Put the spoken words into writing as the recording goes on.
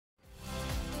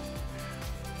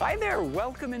Hi there,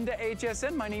 welcome into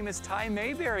HSN. My name is Ty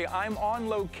Mayberry. I'm on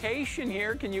location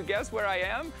here. Can you guess where I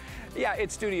am? Yeah,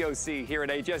 it's Studio C here at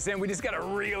HSN. We just got a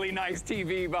really nice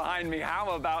TV behind me.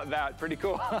 How about that? Pretty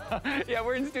cool. Yeah,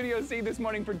 we're in Studio C this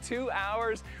morning for 2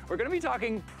 hours. We're gonna be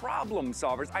talking problem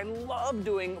solvers. I love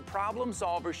doing problem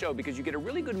solver show because you get a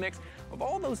really good mix of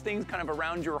all those things kind of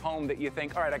around your home that you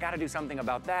think, all right, I gotta do something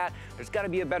about that. There's gotta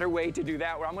be a better way to do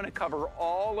that. Where I'm gonna cover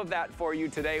all of that for you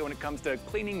today when it comes to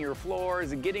cleaning your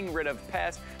floors, getting rid of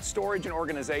pests, storage and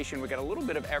organization. We got a little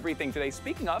bit of everything today.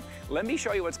 Speaking of, let me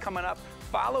show you what's coming up.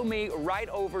 Follow me right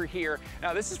over here.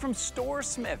 Now this is from Store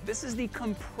Smith. This is the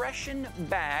compression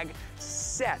bag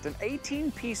set, an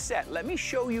 18-piece set. Let me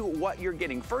show you what you're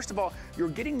getting. First of all, you're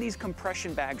getting these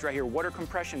compression bags right here. What are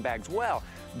compression bags? Well,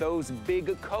 those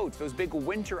big coats, those big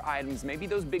winter items, maybe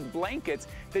those big blankets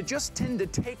that just tend to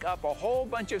take up a whole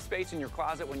bunch of space in your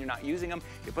closet when you're not using them.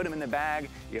 You put them in the bag,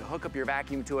 you hook up your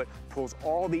vacuum to it, pulls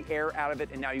all the air out of it,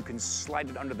 and now you can slide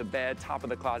it under the bed, top of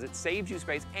the closet, saves you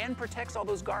space and protects all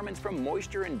those garments from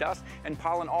moisture and dust and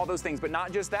pollen, all those things. But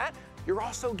not just that, you're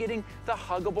also getting the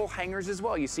huggable hangers as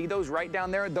well. You see those right down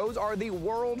there? Those are the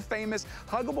world famous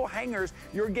huggable hangers.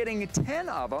 You're getting 10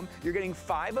 of them. You're getting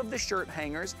 5 of the shirt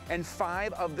hangers and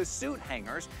 5 of the suit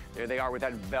hangers. There they are with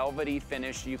that velvety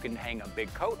finish. You can hang a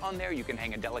big coat on there. You can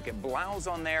hang a delicate blouse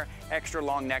on there, extra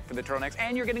long neck for the turtlenecks,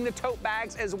 and you're getting the tote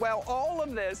bags as well. All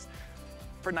of this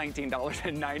for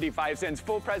 $19.95.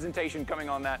 Full presentation coming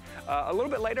on that. A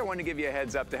little bit later, I want to give you a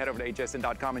heads up to head over to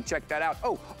hsn.com and check that out.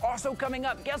 Oh, also coming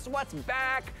up, guess what's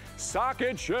back?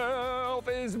 Socket shelf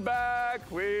is back.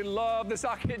 We love the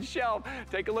socket shelf.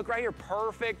 Take a look right here,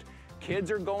 perfect.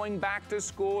 Kids are going back to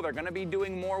school. They're gonna be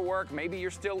doing more work. Maybe you're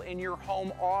still in your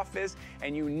home office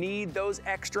and you need those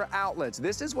extra outlets.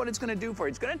 This is what it's gonna do for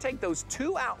you. It's gonna take those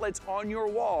 2 outlets on your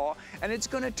wall and it's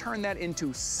gonna turn that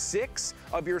into 6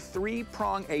 of your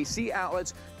 3-prong AC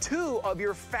outlets, 2 of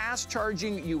your fast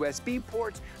charging USB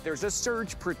ports. There's a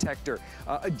surge protector,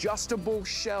 adjustable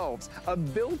shelves, a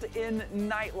built-in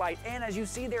nightlight. And as you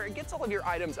see there, it gets all of your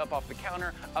items up off the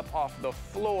counter, up off the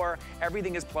floor.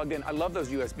 Everything is plugged in. I love those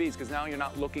USBs because now you're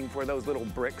not looking for those little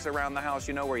bricks around the house,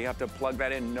 you know, where you have to plug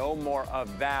that in. No more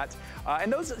of that.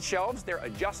 And those shelves, they're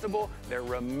adjustable, they're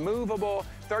removable.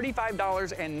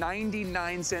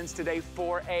 $35.99 today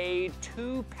for a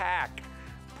 2-pack.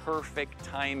 Perfect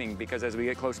timing because as we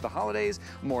get close to the holidays,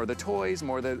 more of the toys,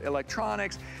 more of the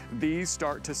electronics, these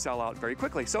start to sell out very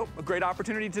quickly. So a great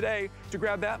opportunity today to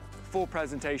grab that. Full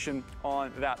presentation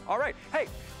on that. All right, hey,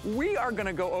 we're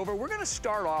gonna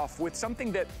start off with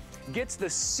something that gets the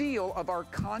seal of our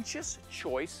Conscious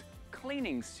Choice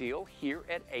cleaning seal here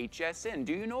at HSN.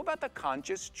 Do you know about the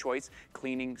Conscious Choice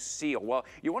cleaning seal? Well,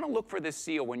 you want to look for this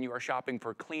seal when you are shopping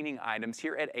for cleaning items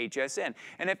here at HSN.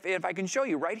 And if I can show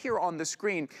you right here on the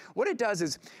screen, what it does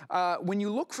is when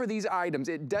you look for these items,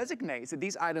 it designates that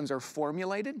these items are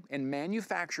formulated and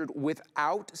manufactured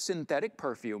without synthetic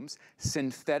perfumes,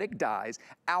 synthetic dyes,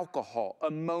 alcohol,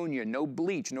 ammonia, no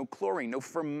bleach, no chlorine, no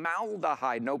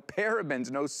formaldehyde, no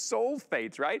parabens, no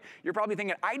sulfates, right? You're probably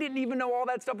thinking, I didn't even know all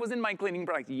that stuff was in my cleaning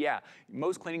products. Yeah,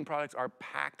 most cleaning products are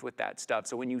packed with that stuff.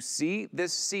 So when you see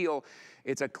this seal,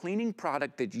 it's a cleaning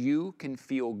product that you can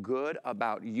feel good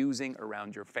about using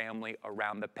around your family,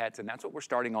 around the pets, and that's what we're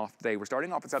starting off today. We're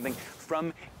starting off with something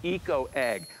from Eco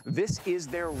Egg. This is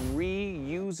their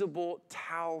reusable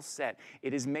towel set.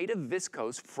 It is made of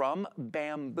viscose from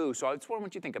bamboo. So that's what I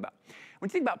want you to think about. When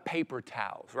you think about paper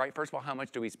towels, right? First of all, how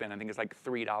much do we spend? I think it's like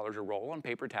 $3 a roll on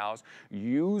paper towels.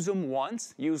 Use them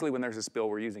once. Usually when there's a spill,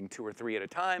 we're using 2 or 3 at a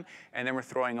time, and then we're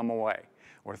throwing them away.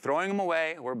 We're throwing them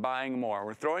away, we're buying more.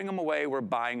 We're throwing them away, we're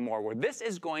buying more. Well, this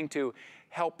is going to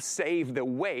help save the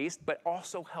waste, but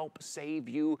also help save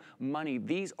you money.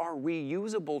 These are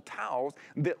reusable towels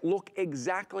that look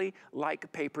exactly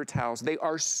like paper towels. They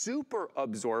are super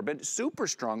absorbent, super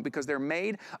strong because they're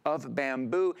made of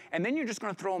bamboo, and then you're just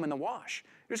gonna throw them in the wash.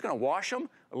 You're just gonna wash them,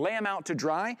 lay them out to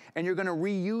dry, and you're gonna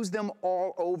reuse them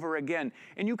all over again.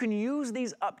 And you can use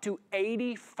these up to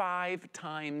 85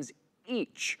 times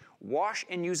each. Wash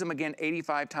and use them again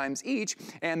 85 times each,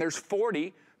 and there's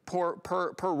 40 per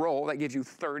roll. That gives you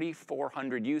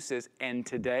 3,400 uses, and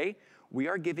today we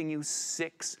are giving you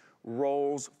 6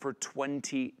 rolls for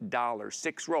 $20,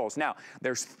 6 rolls. Now,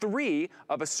 there's 3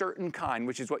 of a certain kind,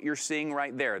 which is what you're seeing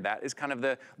right there. That is kind of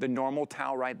the normal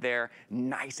towel right there,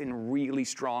 nice and really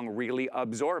strong, really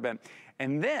absorbent.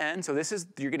 And then, so this is,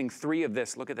 you're getting 3 of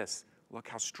this. Look at this. Look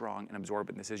how strong and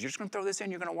absorbent this is. You're just gonna throw this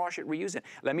in, you're gonna wash it, reuse it.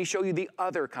 Let me show you the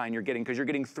other kind you're getting, because you're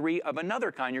getting 3 of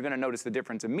another kind. You're gonna notice the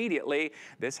difference immediately.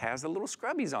 This has the little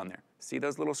scrubbies on there. See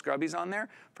those little scrubbies on there?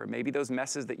 For maybe those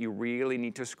messes that you really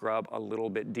need to scrub a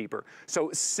little bit deeper. So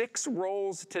 6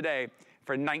 rolls today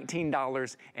for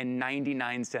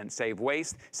 $19.99. Save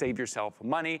waste, save yourself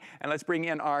money. And let's bring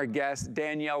in our guest.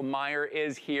 Danielle Meyer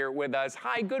is here with us.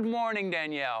 Hi, good morning,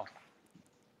 Danielle.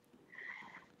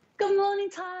 Good morning,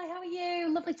 Ty. How are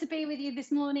you? Lovely to be with you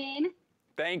this morning.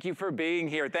 Thank you for being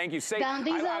here. Thank you. These are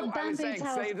bamboo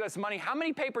towels. Saves us money. How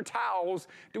many paper towels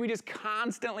do we just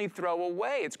constantly throw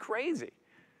away? It's crazy.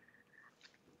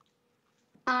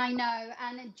 I know,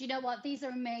 and do you know what? These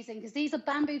are amazing because these are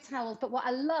bamboo towels, but what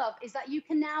I love is that you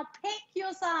can now pick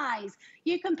your size.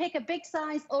 You can pick a big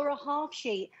size or a half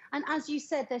sheet, and as you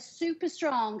said, they're super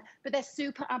strong, but they're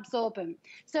super absorbent.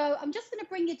 So I'm just going to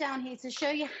bring you down here to show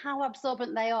you how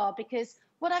absorbent they are, because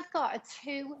what I've got are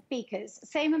 2 beakers,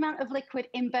 same amount of liquid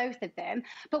in both of them,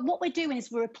 but what we're doing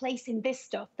is we're replacing this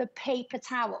stuff, the paper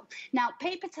towel. Now,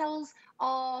 paper towels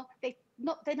are, they're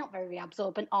not very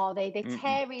absorbent, are they? They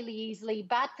tear really easily,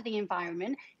 bad for the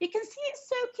environment. You can see it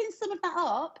soaking some of that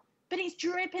up, but it's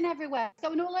dripping everywhere. It's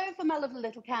going all over my lovely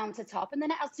little countertop, and then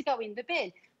it has to go in the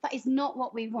bin. That is not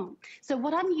what we want. So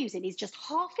what I'm using is just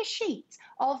half a sheet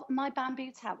of my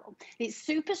bamboo towel. It's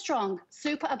super strong,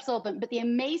 super absorbent, but the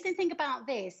amazing thing about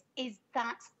this is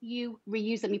that you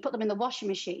reuse them. You put them in the washing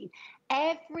machine.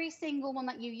 Every single one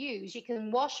that you use, you can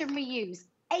wash and reuse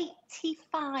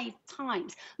 85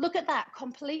 times. Look at that,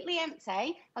 completely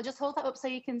empty. I'll just hold that up so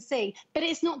you can see, but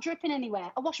it's not dripping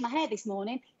anywhere. I washed my hair this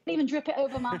morning, didn't even drip it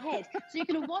over my head. So you're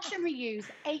gonna wash and reuse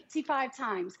 85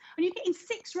 times. And you're getting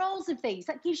 6 rolls of these.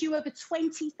 That gives you over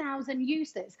 20,000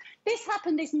 uses. This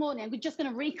happened this morning. We're just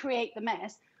gonna recreate the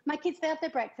mess. My kids, they have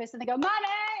their breakfast and they go, Mommy,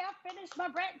 I finished my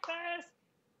breakfast.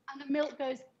 And the milk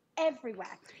goes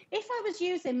everywhere. If I was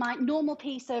using my normal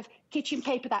piece of kitchen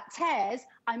paper that tears,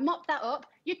 I mop that up,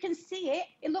 you can see it,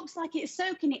 it looks like it's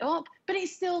soaking it up, but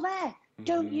it's still there.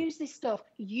 Don't use this stuff.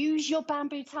 Use your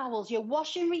bamboo towels. You're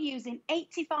washing, reusing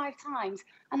 85 times,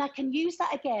 and I can use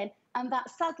that again, and that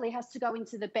sadly has to go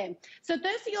into the bin. So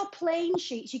those are your plain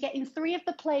sheets. You're getting 3 of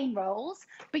the plain rolls,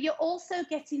 but you're also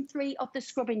getting 3 of the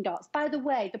scrubbing dots. By the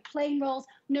way, the plain rolls,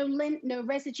 no lint, no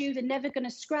residue, they're never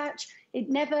gonna scratch. It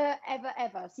never, ever,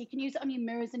 ever. So you can use it on your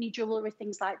mirrors and your jewelry,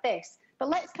 things like this. But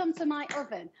let's come to my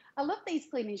oven. I love these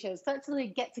cleaning shows, so I actually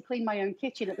get to clean my own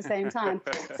kitchen at the same time.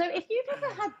 So if you've ever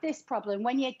had this problem,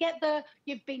 when you get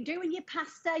you've been doing your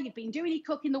pasta, you've been doing your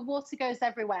cooking, the water goes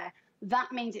everywhere,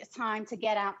 that means it's time to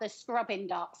get out the scrubbing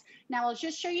dots. Now, I'll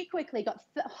just show you quickly, got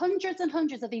hundreds and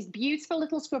hundreds of these beautiful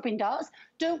little scrubbing dots.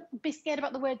 Don't be scared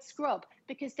about the word scrub,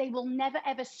 because they will never,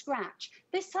 ever scratch.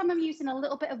 This time I'm using a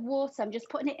little bit of water. I'm just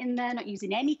putting it in there, not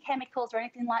using any chemicals or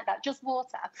anything like that, just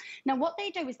water. Now, what they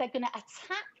do is they're gonna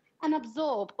attack and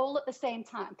absorb all at the same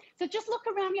time. So just look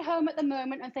around your home at the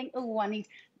moment and think, oh, I need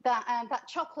that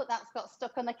chocolate that's got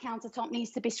stuck on the countertop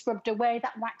needs to be scrubbed away.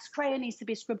 That wax crayon needs to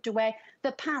be scrubbed away.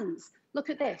 The pans,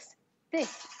 look at this.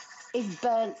 This is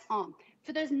burnt on.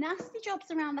 For those nasty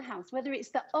jobs around the house, whether it's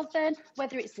the oven,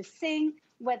 whether it's the sink,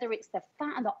 whether it's the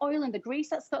fat and the oil and the grease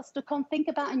that's got stuck on, think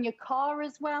about in your car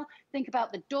as well. Think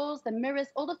about the doors, the mirrors,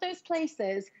 all of those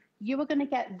places, you are gonna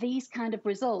get these kind of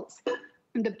results.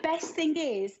 And the best thing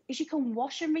is you can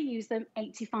wash and reuse them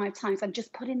 85 times. I'm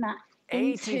just putting that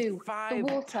into the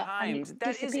water. Times.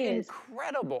 That is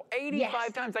incredible.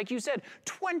 85 times. Like you said,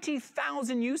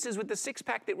 20,000 uses with the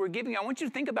 6-pack that we're giving you. I want you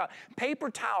to think about paper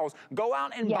towels. Go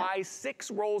out and buy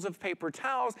 6 rolls of paper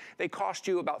towels. They cost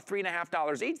you about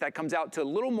 $3.50 each. That comes out to a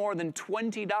little more than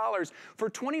 $20. For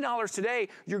 $20 today,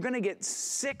 you're going to get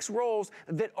 6 rolls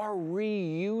that are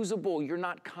reusable. You're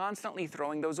not constantly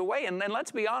throwing those away. And then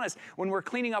let's be honest, when we're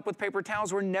cleaning up with paper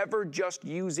towels, we're never just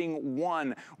using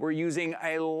one. We're using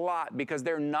a lot, because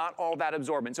they're not all that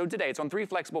absorbent. So today, it's on 3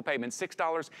 flexible payments,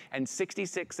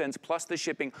 $6.66 plus the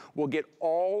shipping. We'll get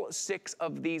all 6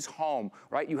 of these home,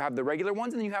 right? You have the regular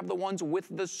ones, and then you have the ones with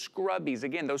the scrubbies.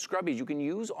 Again, those scrubbies you can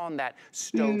use on that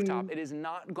stovetop. It is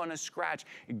not gonna scratch.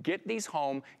 Get these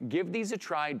home, give these a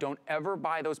try. Don't ever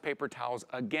buy those paper towels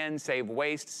again. Save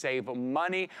waste, save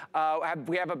money.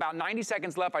 We have about 90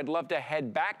 seconds left. I'd love to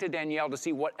head back to Danielle to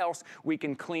see what else we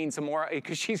can clean some more,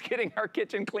 because she's getting our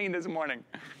kitchen clean this morning.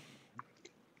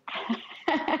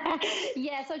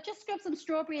 Yeah, so just scrub some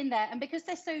strawberry in there, and because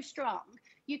they're so strong,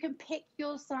 you can pick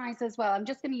your size as well. I'm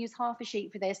just going to use half a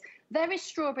sheet for this. There is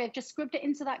strawberry. I've just scrubbed it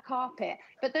into that carpet,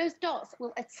 but those dots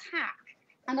will attack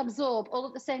and absorb all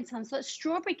at the same time. So that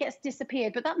strawberry gets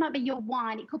disappeared, but that might be your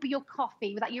wine. It could be your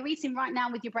coffee that you're eating right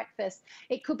now with your breakfast.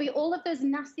 It could be all of those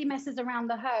nasty messes around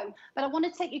the home. But I want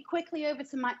to take you quickly over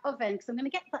to my oven because I'm going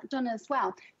to get that done as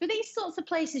well. For these sorts of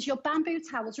places, your bamboo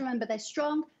towels, remember, they're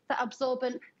strong, they're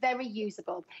absorbent, they're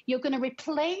reusable. You're going to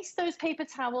replace those paper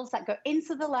towels that go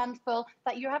into the landfill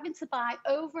that you're having to buy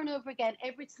over and over again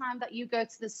every time that you go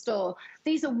to the store.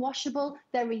 These are washable,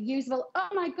 they're reusable. Oh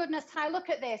my goodness, Ty, look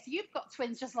at this. You've got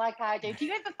twins just like I do. Do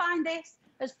you ever find this?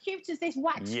 As cute as this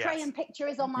wax tray and picture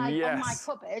is on my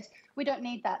cupboard, we don't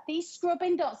need that. These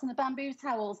scrubbing dots and the bamboo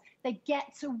towels, they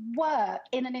get to work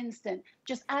in an instant,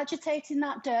 just agitating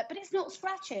that dirt, but it's not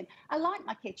scratching. I like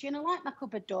my kitchen, I like my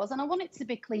cupboard doors, and I want it to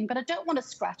be clean, but I don't want to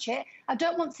scratch it. I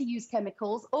don't want to use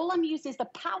chemicals. All I'm using is the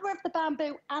power of the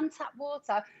bamboo and tap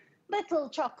water. Little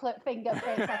chocolate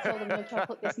fingerprints. I told them no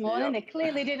chocolate this morning. They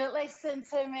clearly didn't listen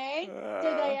to me.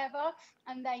 Did they ever?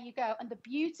 And there you go. And the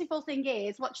beautiful thing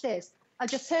is, watch this. I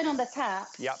just turn on the tap.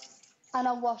 And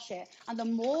I wash it. And the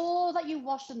more that you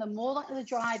wash them, the more that you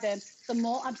dry them, the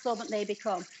more absorbent they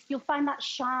become. You'll find that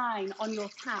shine on your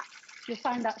tap. You'll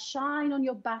find that shine on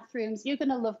your bathrooms. You're going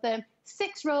to love them.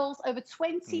 6 rolls, over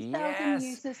 20,000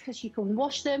 uses because you can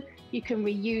wash them, you can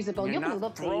reusable. You're going to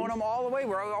love these. Throwing them all away.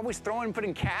 We're always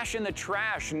putting cash in the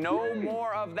trash. No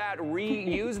more of that.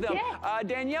 Reuse them.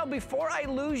 Danielle, before I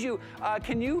lose you,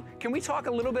 can we talk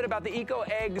a little bit about the Eco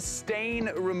Egg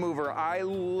stain remover? I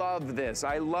love this.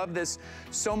 I love this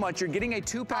so much. You're getting a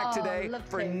 2-pack today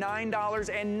for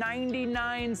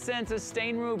 $9.99 a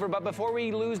stain remover. But before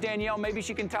we lose Danielle, maybe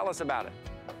she can tell us about it.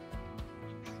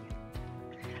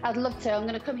 I'd love to. I'm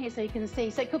going to come here so you can see.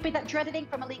 So it could be that dreaded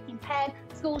ink from a leaking pen,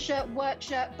 school shirt, work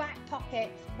shirt, back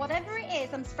pocket. Whatever it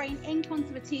is, I'm spraying ink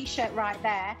onto a t-shirt right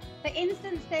there. The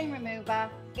instant stain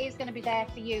remover is going to be there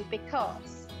for you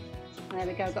because, there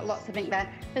we go, got lots of ink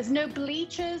there. There's no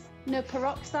bleachers, no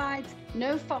peroxides,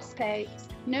 no phosphates,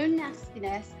 no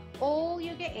nastiness. All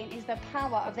you're getting is the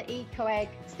power of the Eco Egg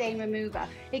stain remover.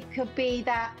 It could be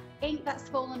that ink that's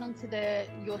fallen onto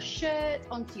your shirt,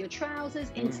 onto your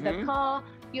trousers, into the car.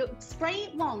 You spray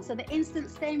it once, so the instant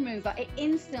stain remover, it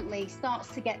instantly starts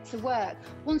to get to work.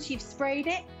 Once you've sprayed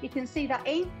it, you can see that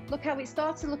ink. Look how it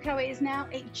started, look how it is now.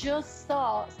 It just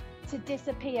starts to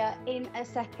disappear in a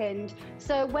second.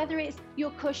 So whether it's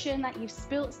your cushion that you've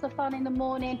spilt stuff on in the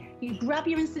morning, you grab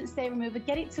your instant stain remover,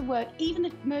 get it to work, even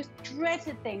the most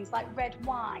dreaded things like red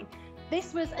wine.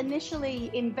 This was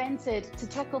initially invented to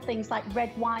tackle things like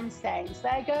red wine stains.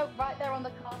 There you go, right there on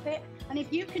the carpet. And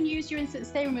if you can use your instant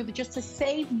stain remover just to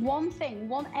save one thing,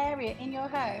 one area in your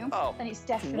home, then it's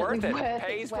definitely worth it. It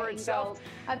pays for itself.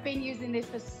 I've been using this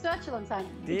for such a long time.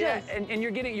 And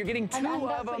you're getting 2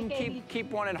 of them.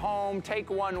 Keep one at home, take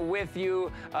one with you,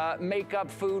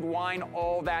 makeup, food, wine,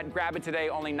 all that. Grab it today,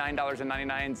 only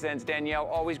 $9.99. Danielle,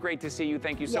 always great to see you.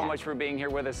 Thank you so much for being here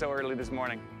with us so early this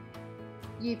morning.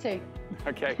 You too.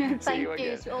 Okay. Thank you.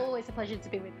 It's always a pleasure to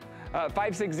be with you.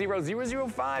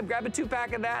 560-005. Grab a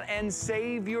 2-pack of that and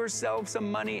save yourself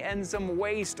some money and some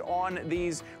waste on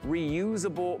these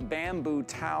reusable bamboo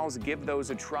towels. Give those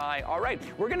a try. All right,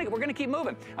 we're gonna keep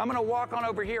moving. I'm gonna walk on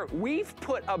over here. We've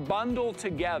put a bundle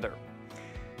together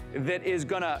that is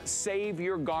gonna save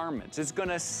your garments. It's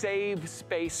gonna save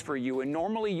space for you. And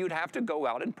normally you'd have to go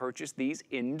out and purchase these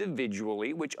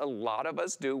individually, which a lot of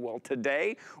us do. Well,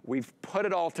 today we've put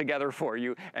it all together for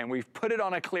you and we've put it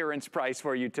on a clearance price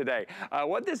for you today.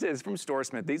 What this is from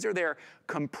StoreSmith, these are their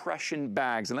compression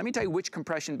bags. And let me tell you which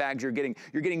compression bags you're getting.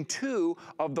 You're getting 2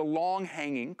 of the long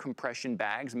hanging compression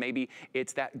bags. Maybe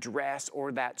it's that dress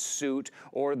or that suit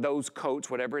or those coats,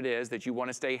 whatever it is that you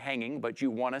wanna stay hanging, but you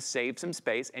wanna save some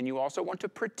space. And you also want to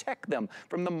protect them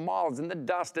from the moths and the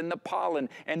dust and the pollen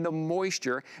and the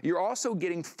moisture. You're also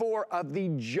getting 4 of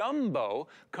the jumbo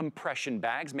compression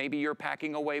bags. Maybe you're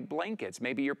packing away blankets.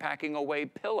 Maybe you're packing away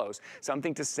pillows,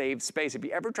 something to save space. If you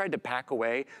ever tried to pack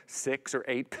away 6 or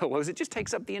 8 pillows, it just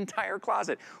takes up the entire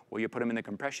closet. Well, you put them in the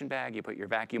compression bag, you put your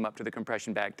vacuum up to the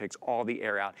compression bag, takes all the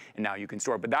air out, and now you can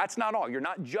store it. But that's not all. You're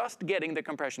not just getting the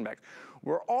compression bags.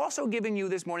 We're also giving you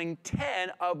this morning 10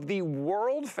 of the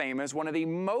world famous, one of the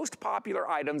most popular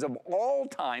items of all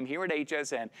time here at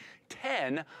HSN,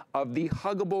 10 of the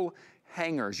huggable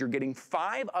hangers. You're getting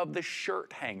 5 of the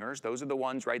shirt hangers. Those are the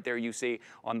ones right there you see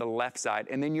on the left side.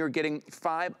 And then you're getting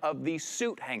 5 of the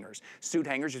suit hangers. Suit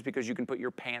hangers just because you can put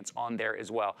your pants on there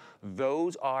as well.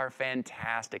 Those are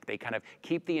fantastic. They kind of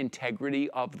keep the integrity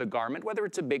of the garment, whether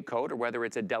it's a big coat or whether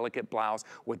it's a delicate blouse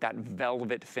with that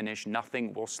velvet finish.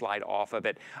 Nothing will slide off of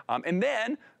it. And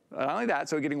then Not only that,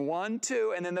 so you're getting 1,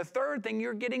 2, and then the third thing,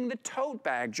 you're getting the tote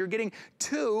bags. You're getting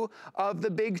 2 of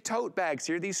the big tote bags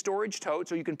here, these storage totes,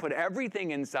 so you can put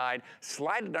everything inside,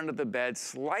 slide it under the bed,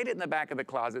 slide it in the back of the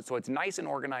closet, so it's nice and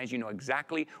organized. You know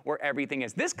exactly where everything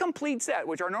is. This complete set,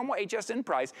 which our normal HSN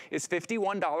price is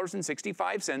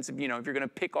 $51.65. You know, if you're gonna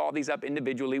pick all these up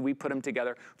individually, we put them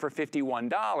together for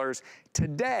 $51.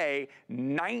 Today,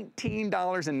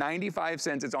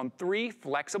 $19.95. It's on 3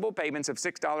 flexible payments of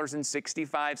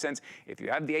 $6.65. If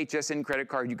you have the HSN credit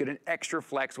card, you get an extra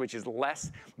flex, which is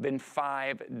less than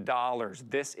 $5.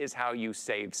 This is how you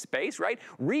save space, right?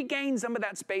 Regain some of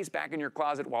that space back in your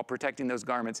closet while protecting those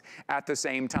garments at the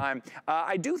same time.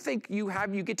 I do think you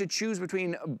get to choose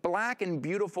between black and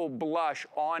beautiful blush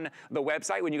on the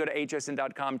website. When you go to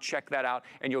hsn.com, check that out,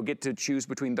 and you'll get to choose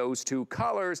between those 2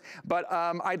 colors. But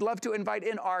I'd love to invite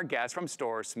in our guest from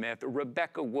Store Smith.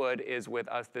 Rebecca Wood is with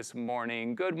us this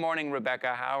morning. Good morning,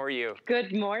 Rebecca. How are you?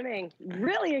 Good morning.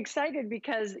 Really excited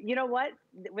because you know what?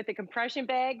 With the compression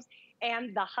bags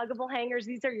and the huggable hangers,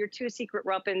 these are your 2 secret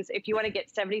weapons if you want to get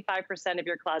 75% of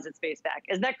your closet space back.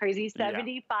 Isn't that crazy?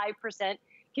 75%. Yeah.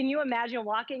 Can you imagine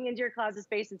walking into your closet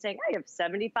space and saying, I have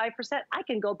 75%, I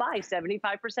can go buy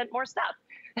 75% more stuff.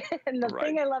 And the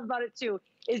thing I love about it too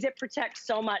is it protects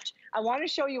so much. I want to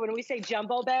show you when we say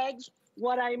jumbo bags,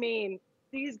 what I mean.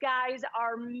 These guys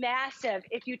are massive.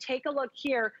 If you take a look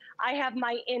here, I have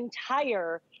my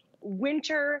entire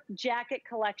winter jacket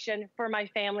collection for my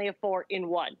family of 4 in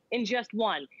just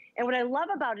one. And what I love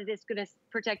about it is it's gonna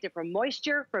protect it from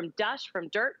moisture, from dust, from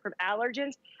dirt, from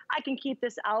allergens. I can keep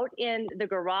this out in the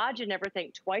garage and never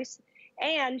think twice.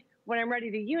 And when I'm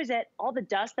ready to use it, all the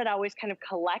dust that always kind of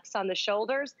collects on the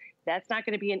shoulders, that's not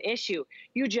gonna be an issue.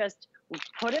 You just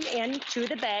put them into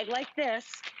the bag like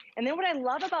this. And then what I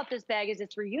love about this bag is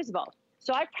it's reusable.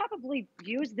 So I probably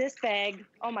used this bag,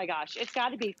 oh my gosh, it's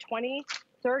gotta be 20,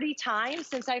 30 times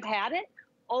since I've had it,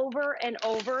 over and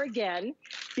over again,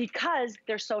 because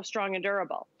they're so strong and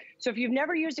durable. So if you've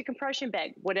never used a compression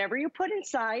bag, whatever you put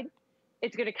inside,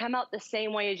 it's gonna come out the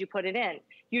same way as you put it in.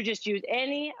 You just use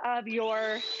any of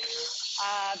your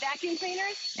vacuum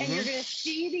cleaners and you're gonna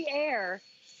see the air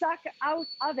suck out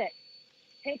of it.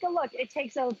 Take a look. It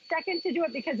takes a second to do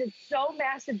it because it's so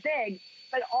massive big,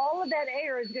 but all of that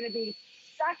air is going to be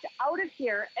sucked out of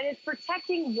here, and it's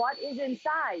protecting what is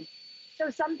inside.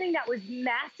 So something that was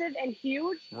massive and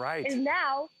huge is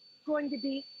now going to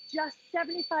be just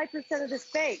 75% of the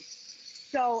space.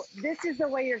 So this is the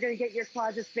way you're going to get your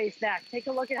closet space back. Take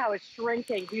a look at how it's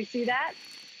shrinking. Do you see that?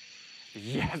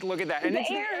 Yes, look at that. And it's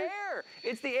the air.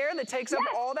 It's the air that takes up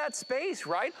all that space,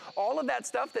 right? All of that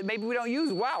stuff that maybe we don't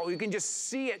use. Wow, you can just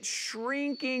see it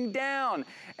shrinking down,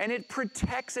 and it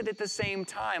protects it at the same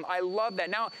time. I love that.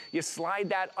 Now, you slide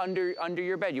that under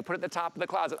your bed. You put it at the top of the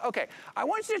closet. Okay, I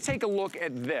want you to take a look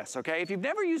at this, okay? If you've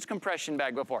never used compression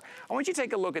bag before, I want you to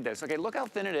take a look at this. Okay, look how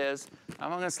thin it is.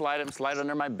 I'm gonna slide it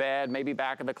under my bed, maybe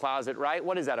back of the closet, right?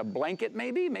 What is that, a blanket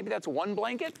maybe? Maybe that's 1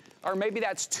 blanket, or maybe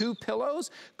that's 2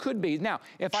 pillows. Could be. Now,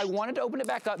 if I wanted to open it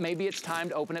back up, maybe it's time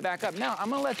to open it back up. Now, I'm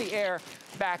gonna let the air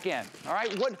back in, all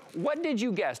right? What did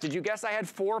you guess? Did you guess I had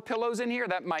 4 pillows in here?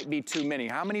 That might be too many.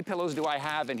 How many pillows do I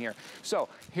have in here? So,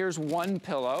 here's 1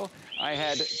 pillow. I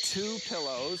had 2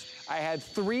 pillows. I had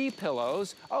 3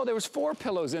 pillows. Oh, there was 4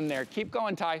 pillows in there. Keep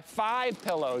going, Ty. 5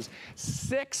 pillows,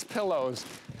 6 pillows,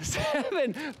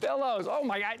 7 pillows. Oh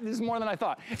my God, this is more than I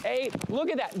thought. 8, look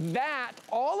at that.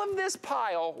 All of this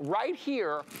pile right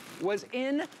here was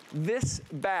in this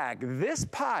bag. This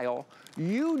pile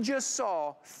you just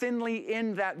saw thinly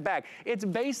in that bag. It's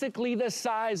basically the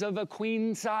size of a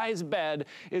queen size bed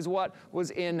is what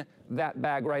was in that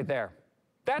bag right there.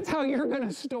 That's how you're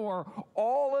gonna store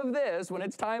all of this when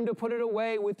it's time to put it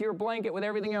away with your blanket, with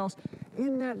everything else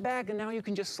in that bag, and now you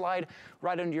can just slide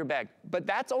right under your bag. But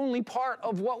that's only part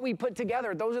of what we put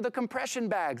together. Those are the compression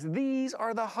bags. These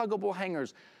are the huggable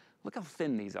hangers. Look how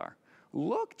thin these are.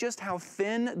 Look just how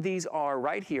thin these are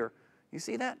right here. You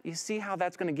see that? You see how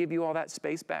that's gonna give you all that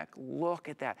space back? Look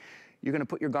at that. You're gonna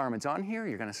put your garments on here,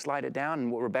 you're gonna slide it down,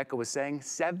 and what Rebecca was saying,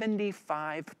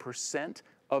 75%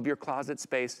 of your closet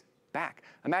space back.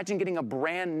 Imagine getting a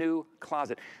brand new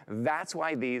closet. That's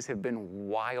why these have been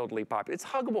wildly popular. It's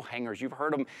huggable hangers. You've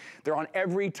heard them. They're on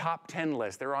every top 10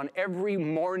 list. They're on every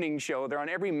morning show. They're on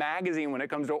every magazine when it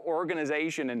comes to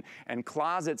organization and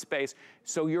closet space.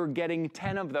 So you're getting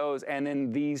 10 of those, and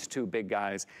then these 2 big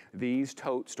guys, these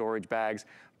tote storage bags.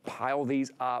 Pile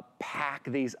these up, pack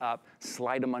these up,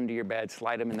 slide them under your bed,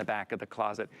 slide them in the back of the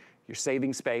closet. You're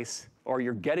saving space, or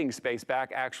you're getting space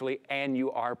back actually, and you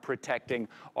are protecting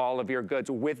all of your goods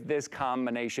with this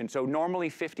combination. So normally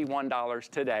 $51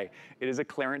 today. It is a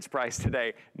clearance price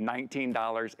today,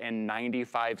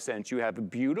 $19.95. You have a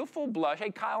beautiful blush.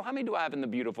 Hey Kyle, how many do I have in the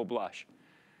beautiful blush?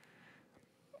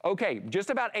 Okay,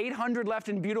 just about 800 left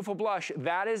in beautiful blush.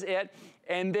 That is it.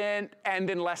 And then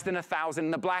less than 1,000 in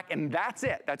the black, and that's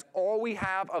it. That's all we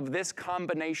have of this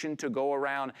combination to go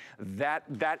around. That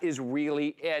is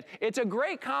really it. It's a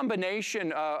great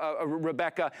combination,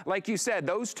 Rebecca. Like you said,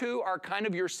 those two are kind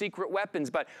of your secret weapons.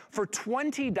 But for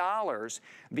 $20,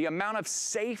 the amount of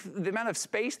space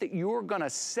that you're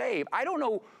gonna save, I don't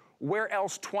know where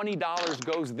else $20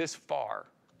 goes this far.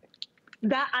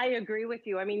 That I agree with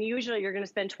you. I mean, usually you're going to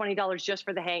spend $20 just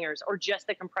for the hangers or just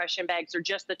the compression bags or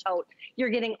just the tote. You're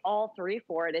getting all three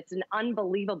for it. It's an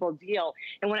unbelievable deal.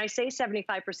 And when I say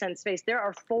 75% space, there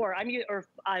are five. I'm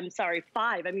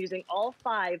using all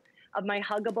 5 of my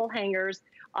huggable hangers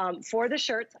for the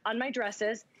shirts on my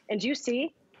dresses. And do you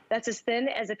see? That's as thin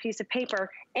as a piece of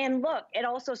paper. And look, it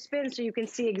also spins so you can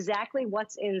see exactly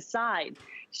what's inside.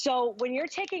 So when you're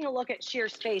taking a look at sheer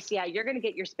space, yeah, you're gonna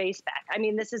get your space back. I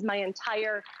mean, this is my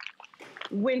entire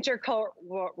winter coat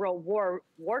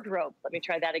wardrobe, let me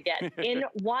try that again, in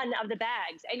one of the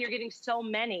bags, and you're getting so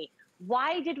many.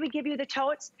 Why did we give you the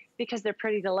totes? Because they're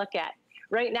pretty to look at.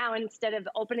 Right now, instead of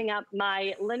opening up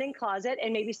my linen closet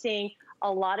and maybe seeing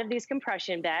a lot of these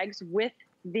compression bags with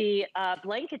the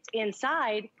blankets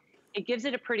inside, it gives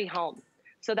it a pretty home.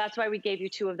 So that's why we gave you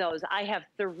 2 of those. I have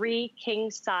 3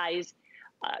 king size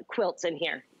quilts in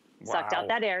here. Wow. Sucked out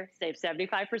that air, saved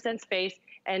 75% space.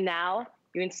 And now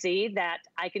you can see that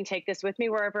I can take this with me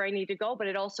wherever I need to go, but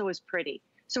it also is pretty.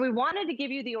 So we wanted to give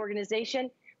you the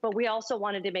organization, but we also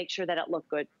wanted to make sure that it looked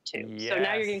good too. Yes. So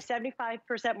now you're getting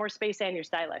 75% more space and you're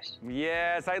stylish.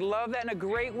 Yes, I love that, and a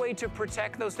great way to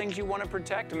protect those things you want to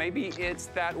protect. Maybe it's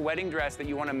that wedding dress that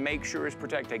you want to make sure is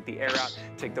protected. Take the air out,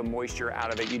 take the moisture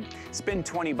out of it. You'd spend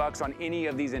 20 bucks on any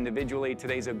of these individually.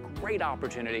 Today's a great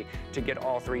opportunity to get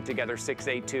all 3 together.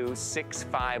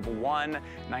 682-651,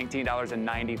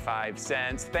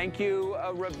 $19.95. Thank you,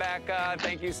 Rebecca.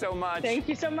 Thank you so much. Thank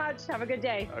you so much. Have a good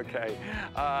day. Okay.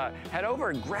 Head over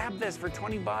and grab this for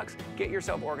 20 bucks. Get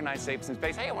yourself organized, save some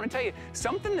space. Hey, I want to tell you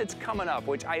something that's coming up,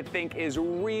 which I think is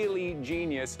really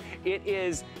genius. It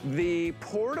is the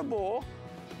portable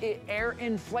air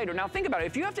inflator. Now think about it.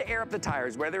 If you have to air up the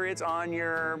tires, whether it's on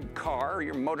your car or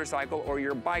your motorcycle or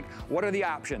your bike, what are the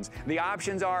options? The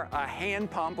options are a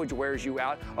hand pump, which wears you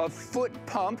out, a foot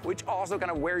pump, which also kind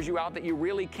of wears you out that you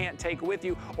really can't take with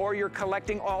you, or you're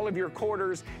collecting all of your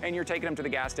quarters and you're taking them to the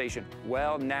gas station.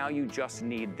 Well, now you just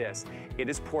need this. It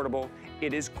is portable,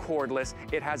 it is cordless,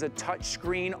 it has a touch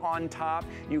screen on top.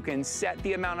 You can set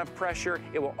the amount of pressure.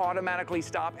 It will automatically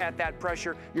stop at that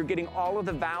pressure. You're getting all of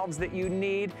the valves that you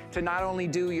need to not only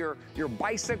do your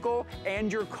bicycle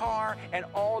and your car and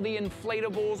all the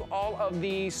inflatables, all of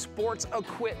the sports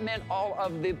equipment, all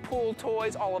of the pool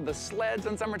toys, all of the sleds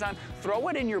in summertime. Throw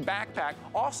it in your backpack.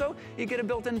 Also, you get a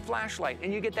built-in flashlight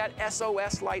and you get that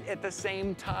SOS light at the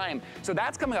same time. So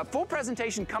that's coming up. Full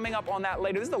presentation coming up on that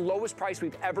later. This is the lowest price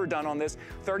we've ever done on this,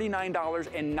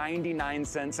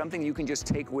 $39.99, something you can just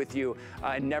take with you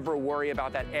and never worry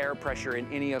about that air pressure in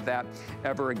any of that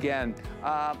ever again.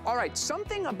 All right,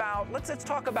 something about, let's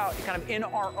talk about kind of in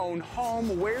our own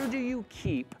home. Where do you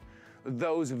keep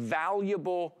those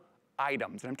valuable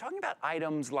items? And I'm talking about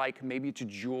items like maybe it's your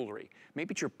jewelry,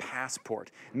 maybe it's your passport,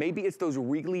 maybe it's those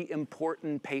really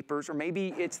important papers, or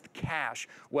maybe it's the cash.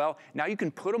 Well, now you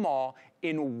can put them all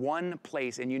in one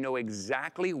place and you know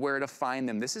exactly where to find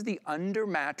them. This is the Under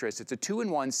Mattress. It's a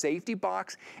 2-in-1 safety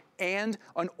box and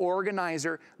an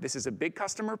organizer. This is a big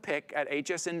customer pick at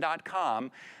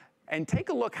hsn.com. And take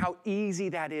a look how easy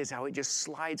that is, how it just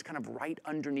slides kind of right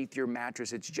underneath your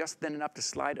mattress. It's just thin enough to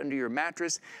slide under your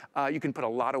mattress. You can put a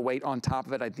lot of weight on top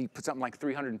of it. I think put something like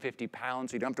 350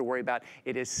 pounds, so you don't have to worry about it.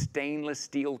 It is stainless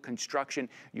steel construction.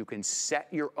 You can set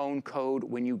your own code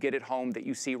when you get it home that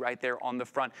you see right there on the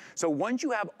front. So once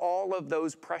you have all of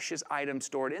those precious items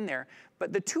stored in there,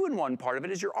 but the 2-in-1 part of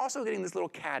it is you're also getting this little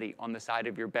caddy on the side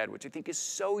of your bed, which I think is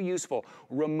so useful.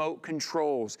 Remote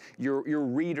controls, your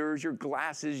readers, your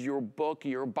glasses, your book,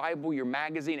 your Bible, your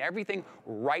magazine, everything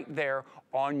right there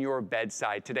on your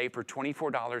bedside. Today for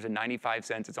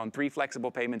 $24.95. It's on 3 flexible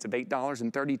payments of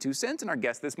 $8.32. And our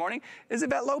guest this morning is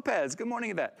Yvette Lopez. Good morning,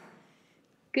 Yvette.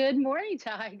 Good morning,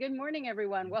 Ty. Good morning,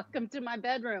 everyone. Welcome to my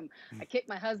bedroom. I kicked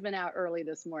my husband out early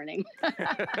this morning. Because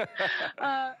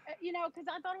I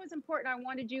thought it was important. I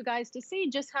wanted you guys to see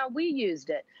just how we used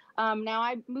it. Now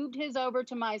I moved his over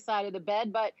to my side of the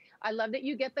bed, but I love that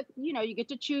you get you get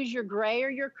to choose your gray or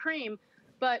your cream.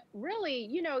 But really,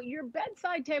 your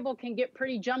bedside table can get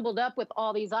pretty jumbled up with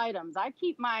all these items. I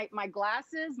keep my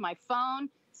glasses, my phone,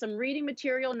 some reading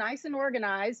material nice and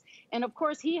organized. And of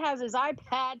course, he has his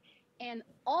iPad and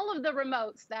all of the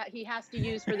remotes that he has to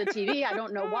use for the TV. I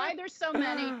don't know why there's so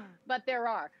many, but there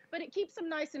are. But it keeps them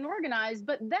nice and organized.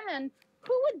 But then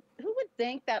who would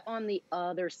think that on the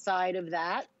other side of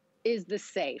that is the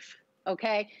safe?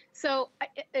 Okay, so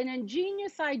an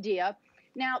ingenious idea.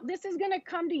 Now, this is going to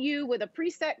come to you with a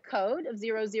preset code of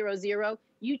 000.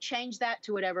 You change that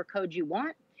to whatever code you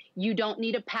want. You don't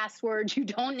need a password. You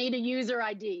don't need a user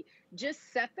ID.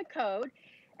 Just set the code.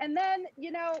 And then,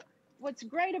 what's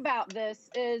great about this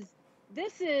is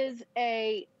it's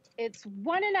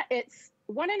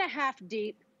 1.5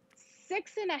 deep,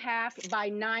 6.5 by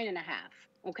 9.5.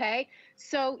 Okay.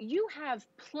 So you have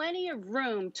plenty of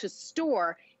room to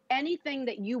store anything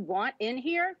that you want in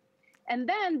here. And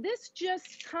then this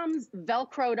just comes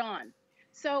Velcroed on.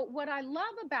 So what I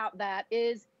love about that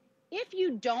is if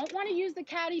you don't want to use the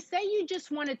caddy, say you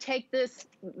just want to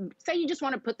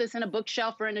put this in a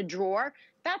bookshelf or in a drawer,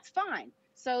 that's fine.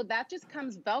 So that just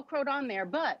comes Velcroed on there.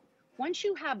 But once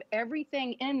you have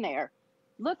everything in there,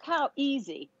 look how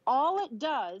easy. All it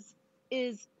does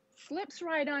is slips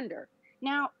right under.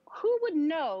 Now, who would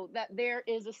know that there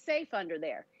is a safe under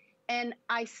there? And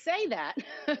I say that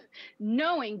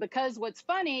knowing, because what's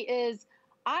funny is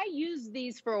I used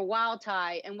these for a while,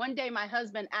 Ty, and one day my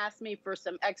husband asked me for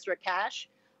some extra cash.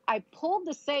 I pulled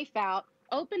the safe out,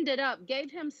 opened it up,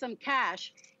 gave him some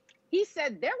cash. He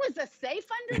said, there was a safe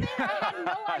under there? I had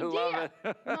no idea. I love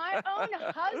it. My own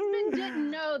husband didn't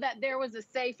know that there was a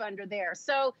safe under there.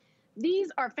 So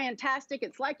these are fantastic.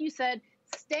 It's like you said,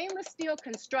 stainless steel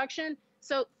construction.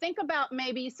 So think about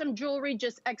maybe some jewelry,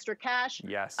 just extra cash.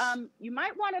 Yes. You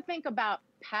might want to think about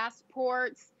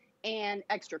passports and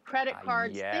extra credit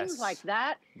cards, yes. things like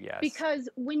that. Yes. Because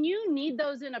when you need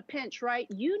those in a pinch, right,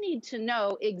 you need to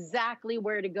know exactly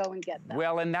where to go and get them.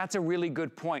 Well, and that's a really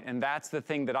good point. And that's the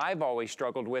thing that I've always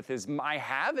struggled with is I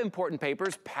have important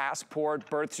papers, passport,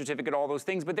 birth certificate, all those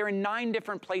things, but they're in 9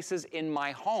 different places in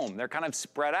my home. They're kind of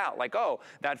spread out like, oh,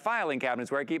 that filing cabinet's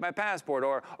where I keep my passport,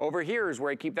 or over here is where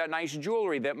I keep that nice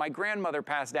jewelry that my grandmother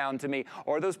passed down to me,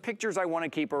 or those pictures I want to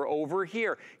keep are over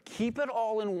here. Keep it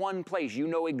all in one place. You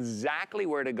know exactly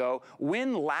where to go.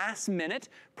 When last minute,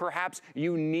 perhaps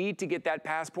you need to get that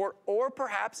passport, or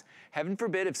perhaps, heaven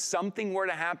forbid, if something were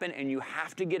to happen and you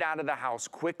have to get out of the house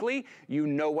quickly, you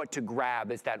know what to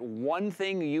grab. It's that one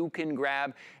thing you can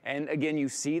grab. And again, you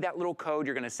see that little code.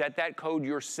 You're going to set that code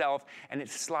yourself, and it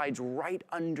slides right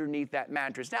underneath that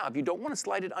mattress. Now, if you don't want to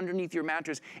slide it underneath your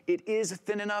mattress, it is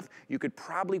thin enough. You could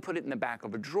probably put it in the back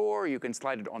of a drawer. You can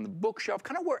slide it on the bookshelf,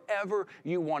 kind of wherever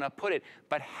you want to put it.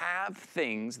 But have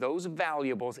things, those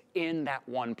valuables, in that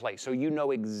one place, so you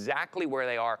know exactly where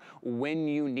they are when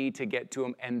you need to get to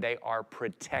them, and they are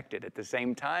protected. At the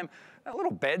same time, that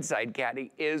little bedside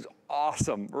caddy is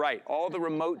awesome, right? All the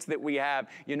remotes that we have,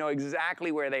 you know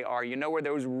exactly where they are. You know where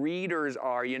those readers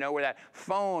are. You know where that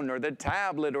phone or the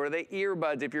tablet or the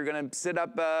earbuds, if you're going to sit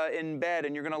up in bed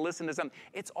and you're going to listen to something,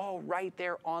 it's all right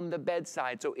there on the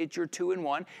bedside. So it's your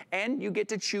 2-in-1, and you get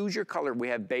to choose your color. We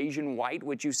have beige and white,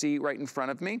 which you see right in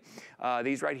front of me.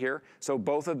 These right here. So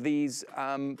both of these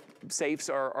safes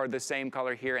are the same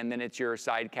color here, and then it's your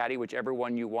side caddy, whichever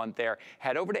one you want there.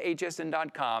 Head over to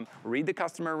hsn.com, read the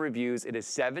customer reviews. It is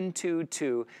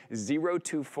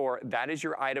 722024. That is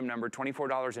your item number,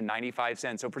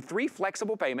 $24.95. So for 3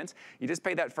 flexible payments, you just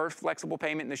pay that first flexible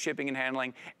payment in the shipping and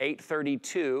handling.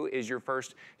 $832 is your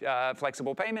first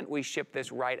flexible payment. We ship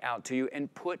this right out to you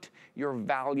and put your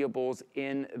valuables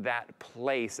in that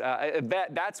place.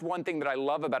 That's one thing that I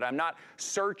love about it. I'm not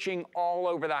searching all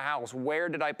over the house. Where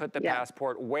did I put the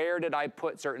passport? Where did I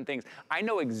put certain things? I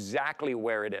know exactly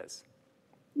where it is.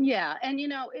 Yeah, and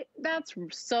that's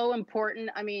so important.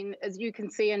 I mean, as you can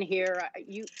see in here,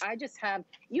 you might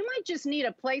just need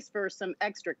a place for some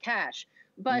extra cash,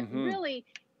 but really,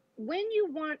 when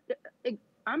you want,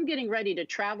 I'm getting ready to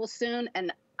travel soon,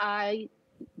 and I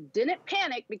didn't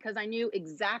panic because I knew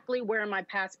exactly where my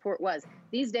passport was.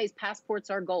 These days, passports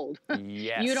are gold.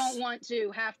 Yes. You don't want to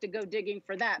have to go digging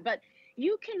for that, but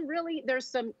you can really, there's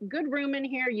some good room in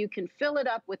here. You can fill it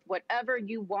up with whatever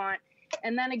you want,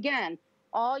 and then again,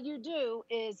 all you do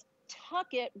is tuck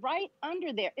it right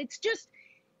under there. It's just,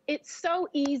 It's so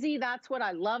easy. That's what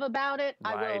I love about it.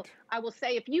 Right. I will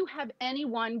say, if you have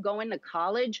anyone going to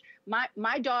college,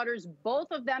 my daughters, both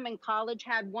of them in college,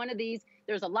 had one of these.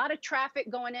 There's a lot of traffic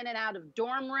going in and out of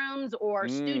dorm rooms or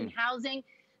student housing.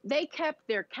 They kept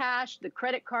their cash, the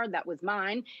credit card, that was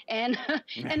mine, and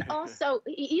and also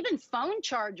even phone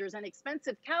chargers and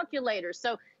expensive calculators.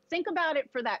 So think about it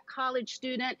for that college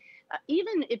student.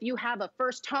 Even if you have a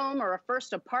first home or a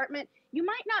first apartment, you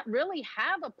might not really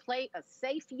have a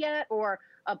safe yet, or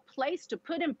a place to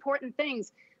put important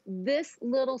things. This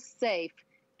little safe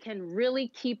can really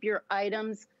keep your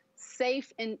items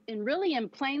safe and really in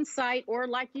plain sight. Or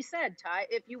like you said, Ty,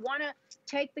 if you want to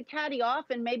take the caddy off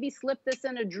and maybe slip this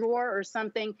in a drawer or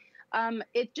something,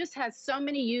 it just has so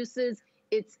many uses.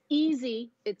 It's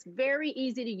easy. It's very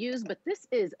easy to use, but this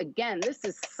is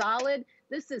solid.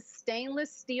 This is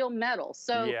stainless steel metal.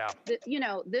 So, you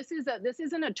know, this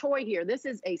isn't a toy here. This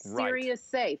is a serious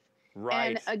safe. Right.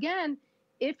 And again,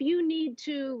 if you need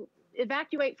to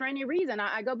evacuate for any reason,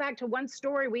 I go back to one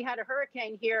story. We had a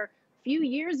hurricane here a few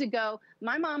years ago.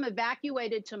 My mom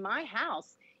evacuated to my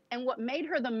house, and what made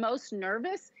her the most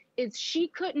nervous is she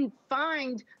couldn't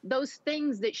find those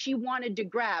things that she wanted to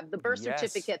grab, the birth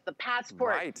certificate, the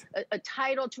passport, a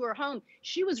title to her home.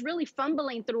 She was really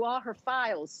fumbling through all her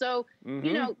files. So,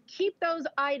 you know, keep those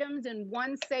items in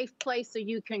one safe place so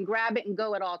you can grab it and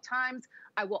go at all times.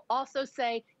 I will also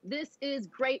say this is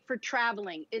great for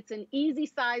traveling. It's an easy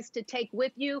size to take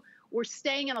with you. We're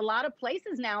staying in a lot of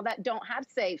places now that don't have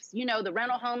safes. You know, the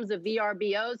rental homes of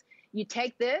VRBOs. You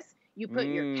take this, you put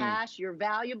your cash, your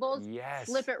valuables,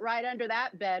 slip it right under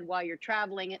that bed while you're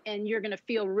traveling, and you're going to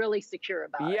feel really secure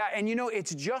about it. Yeah, and you know,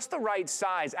 it's just the right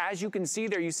size. As you can see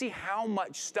there, you see how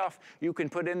much stuff you can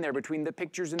put in there between the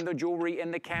pictures and the jewelry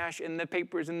and the cash and the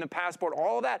papers and the passport,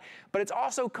 all that. But it's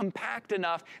also compact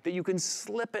enough that you can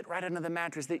slip it right under the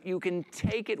mattress, that you can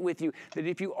take it with you, that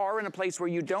if you are in a place where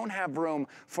you don't have room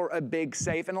for a big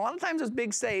safe, and a lot of times those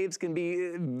big safes can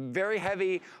be very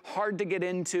heavy, hard to get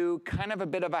into, kind of a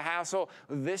bit of a hassle.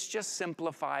 This just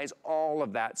simplifies all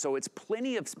of that. So it's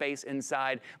plenty of space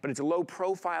inside, but it's low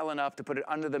profile enough to put it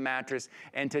under the mattress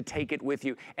and to take it with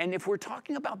you. And if we're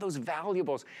talking about those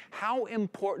valuables, how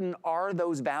important are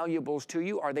those valuables to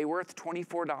you? Are they worth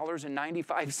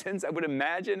 $24.95? I would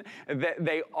imagine that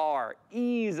they are.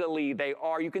 Easily they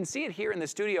are. You can see it here in the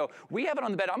studio. We have it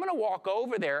on the bed. I'm going to walk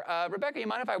over there. Rebecca, you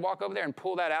mind if I walk over there and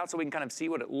pull that out so we can kind of see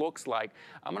what it looks like?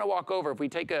 I'm going to walk over. If we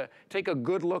take a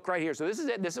good look right here. So this is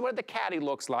it. This is what the caddy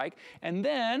looks like. And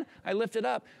then I lift it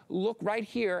up. Look right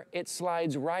here. It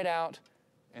slides right out.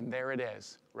 And there it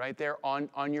is. Right there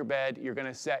on your bed. You're going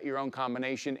to set your own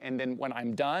combination. And then when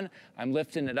I'm done, I'm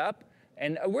lifting it up.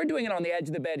 And we're doing it on the edge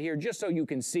of the bed here just so you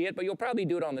can see it, but you'll probably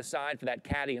do it on the side for that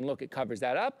caddy, and look, it covers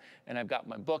that up. And I've got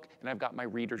my book, and I've got my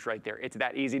readers right there. It's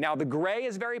that easy. Now, the gray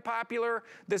is very popular.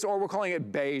 This, or we're calling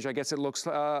it beige. I guess it looks,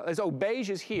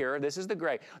 beige is here. This is the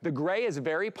gray. The gray is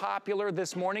very popular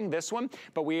this morning, this one,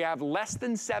 but we have less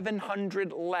than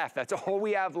 700 left. That's all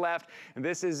we have left. And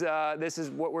this is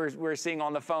what we're seeing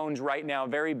on the phones right now.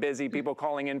 Very busy, people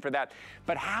calling in for that.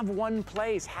 But have one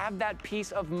place. Have that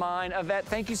peace of mind. Yvette,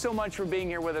 thank you so much for being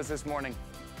here with us this morning.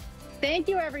 Thank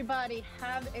you, everybody.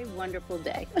 Have a wonderful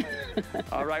day.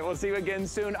 All right, we'll see you again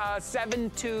soon.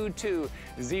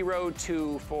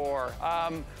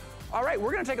 722-024. All right,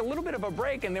 we're going to take a little bit of a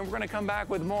break, and then we're going to come back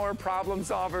with more Problem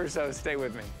Solvers, so stay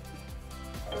with me.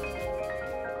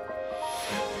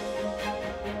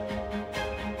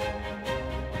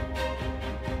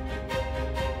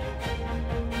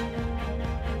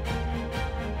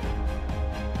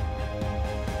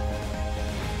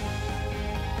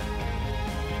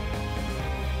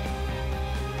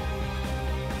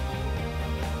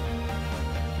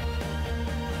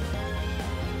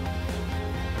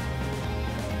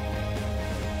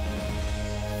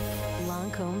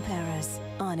 Paris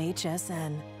on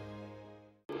HSN.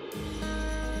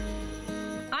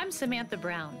 I'm Samantha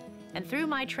Brown, and through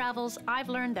my travels, I've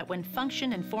learned that when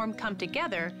function and form come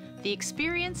together, the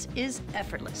experience is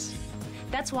effortless.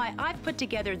 That's why I've put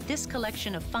together this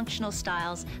collection of functional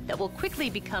styles that will quickly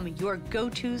become your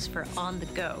go-tos for on the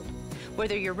go.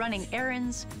 Whether you're running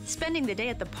errands, spending the day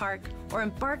at the park, or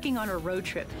embarking on a road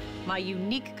trip, my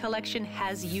unique collection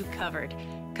has you covered.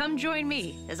 Come join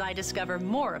me as I discover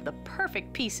more of the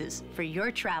perfect pieces for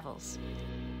your travels.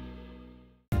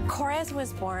 Korres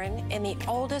was born in the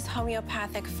oldest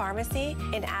homeopathic pharmacy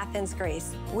in Athens,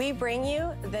 Greece. We bring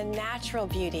you the natural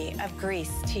beauty of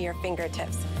Greece to your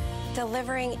fingertips,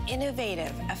 delivering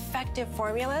innovative, effective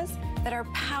formulas that are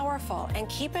powerful and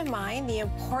keep in mind the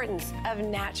importance of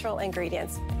natural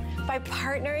ingredients. by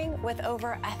partnering with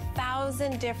over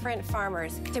 1,000 different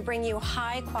farmers to bring you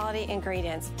high-quality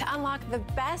ingredients to unlock the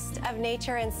best of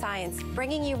nature and science,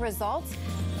 bringing you results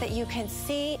that you can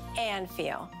see and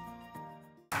feel.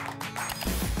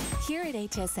 Here at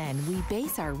HSN, we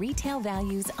base our retail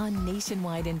values on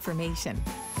nationwide information.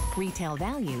 Retail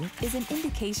value is an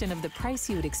indication of the price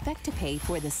you would expect to pay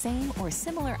for the same or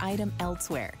similar item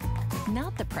elsewhere,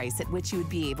 not the price at which you would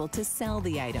be able to sell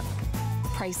the item.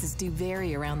 Prices do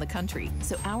vary around the country,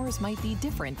 so ours might be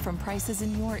different from prices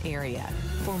in your area.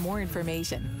 For more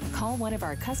information, call one of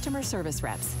our customer service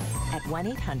reps at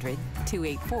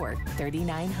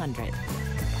 1-800-284-3900.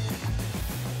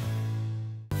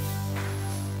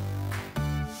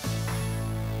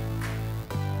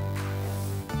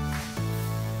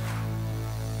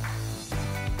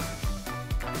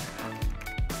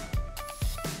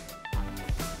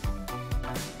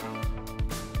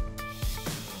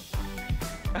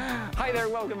 Hi there,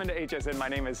 welcome into HSN. My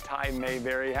name is Ty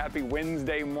Mayberry. Happy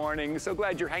Wednesday morning. So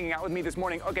glad you're hanging out with me this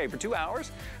morning. Okay, for 2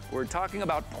 hours, we're talking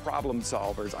about problem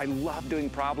solvers. I love doing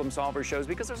problem solver shows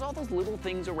because there's all those little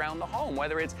things around the home,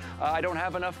 whether it's I don't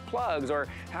have enough plugs or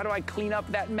how do I clean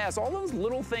up that mess. All those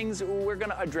little things, we're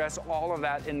gonna address all of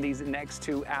that in these next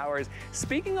 2 hours.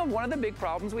 Speaking of, one of the big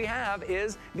problems we have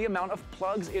is the amount of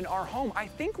plugs in our home. I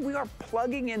think we are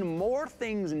plugging in more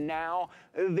things now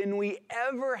than we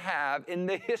ever have in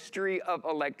the history of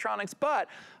electronics, but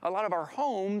a lot of our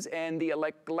homes and the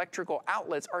electrical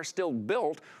outlets are still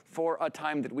built for a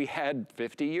time that we had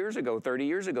 50 years ago, 30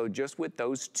 years ago, just with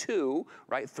those two,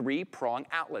 right, 3-prong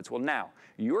outlets. Well, now,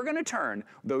 you're gonna turn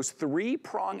those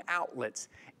 3-prong outlets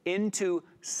into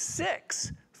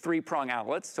 6 3-prong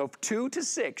outlets, so 2 to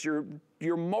 6, you're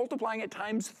multiplying it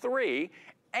times 3,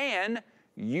 and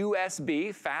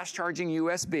USB, fast charging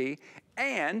USB,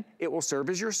 and it will serve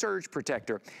as your surge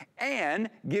protector and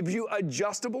gives you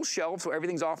adjustable shelves so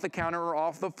everything's off the counter or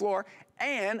off the floor,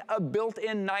 and a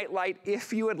built-in night light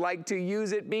if you would like to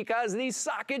use it, because the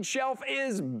socket shelf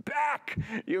is back.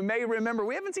 You may remember,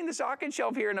 we haven't seen the socket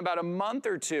shelf here in about a month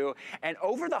or two, and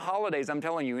over the holidays, I'm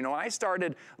telling you, I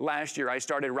started last year, I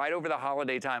started right over the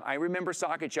holiday time. I remember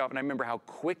socket shelf, and I remember how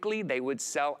quickly they would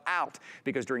sell out,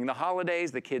 because during the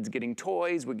holidays, the kids getting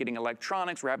toys, we're getting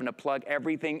electronics, we're having to plug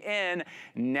everything in.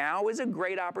 Now is a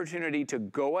great opportunity to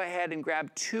go ahead and grab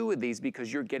 2 of these,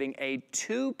 because you're getting a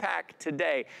 2-pack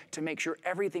today to make sure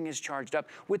everything is charged up.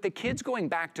 With the kids going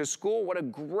back to school, what a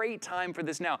great time for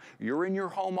this now. You're in your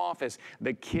home office,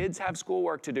 the kids have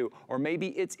schoolwork to do, or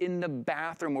maybe it's in the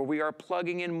bathroom where we are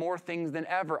plugging in more things than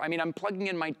ever. I mean, I'm plugging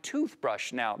in my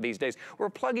toothbrush now these days. We're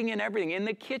plugging in everything. In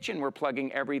the kitchen, we're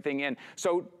plugging everything in.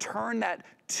 So turn that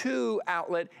 2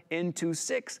 outlet into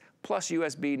 6 plus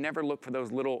USB. Never look for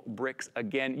those little bricks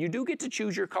again. You do get to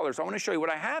choose your color. So I want to show you what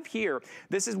I have here.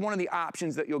 This is one of the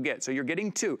options that you'll get. So you're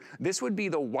getting 2. This would be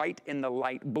the white and the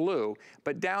light blue.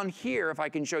 But down here, if I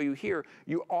can show you here,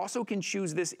 you also can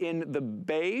choose this in the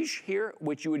beige here,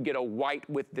 which you would get a white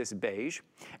with this beige.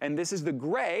 And this is the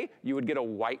gray. You would get a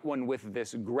white one with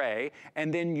this gray.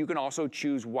 And then you can also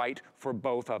choose white for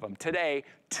both of them. Today,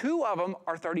 2 of them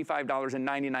are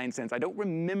 $35.99. I don't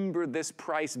remember this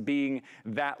price being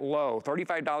that low.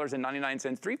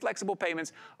 $35.99, 3 flexible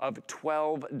payments of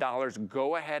 $12.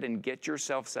 Go ahead and get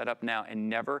yourself set up now and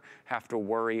never have to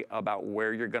worry about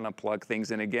where you're gonna plug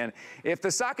things in again. If the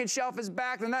socket shelf is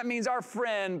back, then that means our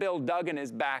friend Bill Duggan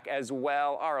is back as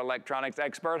well, our electronics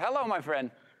expert. Hello, my friend.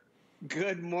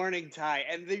 Good morning, Ty.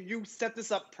 And you set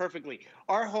this up perfectly.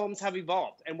 Our homes have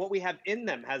evolved, and what we have in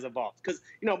them has evolved. Because,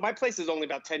 my place is only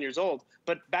about 10 years old,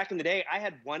 but back in the day, I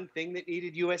had one thing that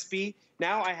needed USB.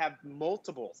 Now I have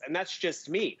multiples, and that's just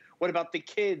me. What about the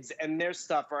kids and their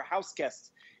stuff or house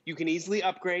guests? You can easily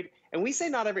upgrade. And we say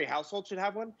not every household should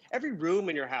have one. Every room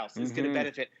in your house is going to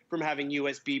benefit from having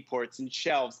USB ports and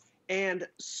shelves and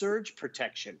surge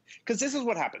protection. Because this is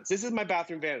what happens. This is my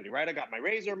bathroom vanity, right? I got my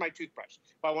razor, my toothbrush.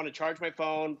 If I want to charge my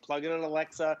phone, plug in an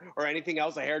Alexa or anything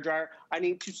else, a hairdryer, I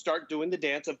need to start doing the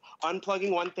dance of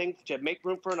unplugging one thing to make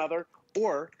room for another.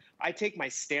 Or I take my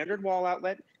standard wall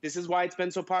outlet. This is why it's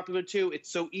been so popular too. It's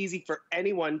so easy for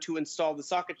anyone to install the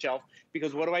socket shelf,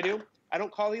 because what do? I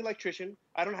don't call the electrician.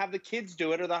 I don't have the kids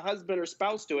do it or the husband or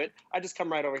spouse do it. I just come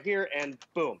right over here and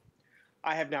boom.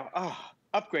 I have now,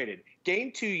 upgraded.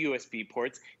 Gained 2 USB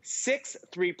ports, 6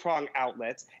 3-prong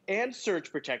outlets, and surge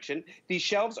protection. These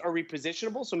shelves are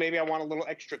repositionable, so maybe I want a little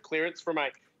extra clearance for my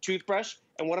toothbrush.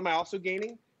 And what am I also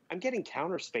gaining? I'm getting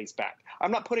counter space back.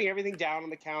 I'm not putting everything down on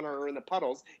the counter or in the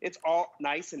puddles. It's all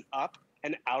nice and up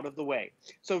and out of the way.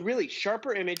 So really,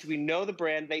 sharper image. We know the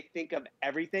brand. They think of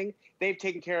everything. They've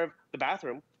taken care of the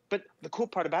bathroom. But the cool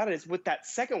part about it is with that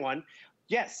second one,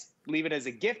 yes, leave it as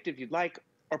a gift if you'd like,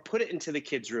 or put it into the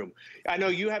kids' room. I know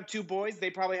you have 2 boys. They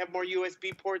probably have more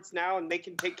USB ports now, and they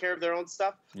can take care of their own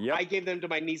stuff. Yep. I gave them to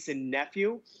my niece and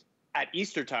nephew at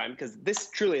Easter time, because this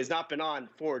truly has not been on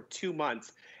for 2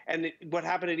 months. And what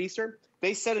happened at Easter?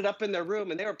 They set it up in their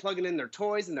room, and they were plugging in their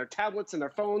toys and their tablets and their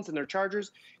phones and their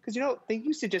chargers. Because, you know, they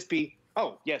used to just be,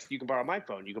 oh, yes, you can borrow my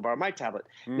phone. You can borrow my tablet.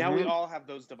 Now we all have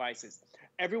those devices.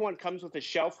 Everyone comes with a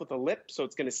shelf with a lip, so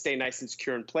it's going to stay nice and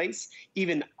secure in place.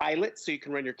 Even eyelets, so you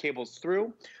can run your cables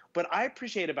through. What I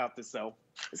appreciate about this, though,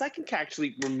 is I can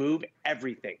actually remove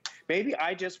everything. Maybe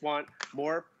I just want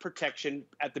more protection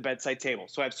at the bedside table,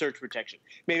 so I have surge protection.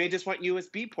 Maybe I just want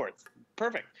USB ports.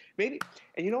 Perfect. Maybe,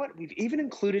 and you know what? We've even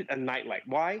included a nightlight.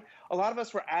 Why? A lot of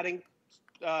us were adding,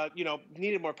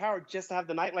 needed more power just to have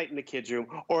the nightlight in the kids' room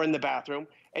or in the bathroom,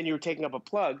 and you were taking up a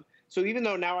plug. So even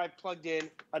though now I've plugged in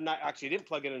actually I didn't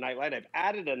plug in a nightlight, I've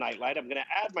added a nightlight. I'm going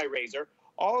to add my razor.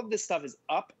 All of this stuff is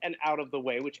up and out of the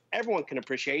way, which everyone can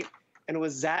appreciate. And it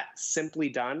was that simply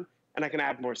done, and I can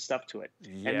add more stuff to it.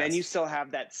 Yes. And then you still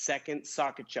have that second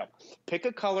socket shelf. Pick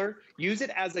a color, use it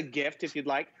as a gift if you'd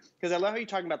like, because I love how you're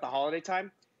talking about the holiday time.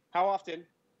 How often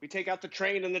we take out the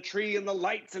train and the tree and the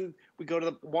lights, and we go to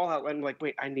the wall outlet and like,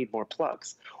 wait, I need more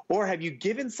plugs. Or have you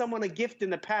given someone a gift in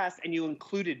the past and you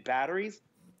included batteries?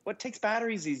 What takes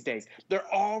batteries these days?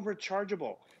 They're all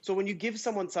rechargeable. So when you give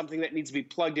someone something that needs to be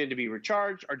plugged in to be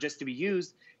recharged or just to be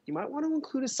used, you might want to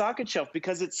include a socket shelf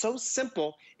because it's so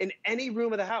simple in any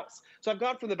room of the house. So I've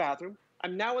gone from the bathroom.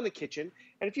 I'm now in the kitchen.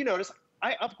 And if you notice,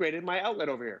 I upgraded my outlet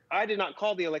over here. I did not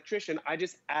call the electrician. I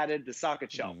just added the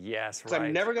socket shelf. Yes, right. So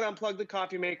I'm never going to unplug the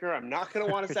coffee maker. I'm not going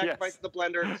to want to sacrifice the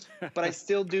blender, but I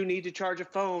still do need to charge a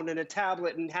phone and a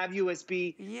tablet and have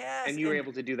USB. Yes. And you were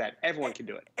able to do that. Everyone can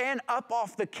do it. And up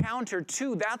off the counter,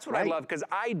 too. That's what I love, because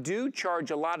I do charge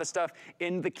a lot of stuff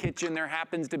in the kitchen. There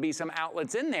happens to be some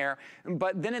outlets in there,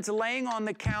 but then it's laying on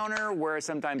the counter where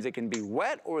sometimes it can be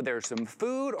wet, or there's some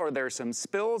food, or there's some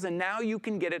spills, and now you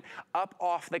can get it up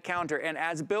off the counter. And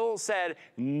as Bill said,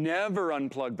 never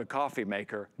unplug the coffee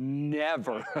maker.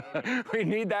 Never. We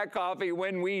need that coffee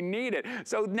when we need it.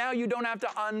 So now you don't have to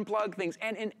unplug things.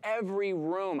 And in every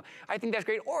room, I think that's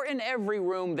great. Or in every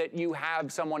room that you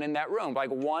have someone in that room, like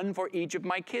one for each of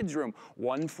my kids' room,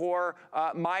 one for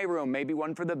my room, maybe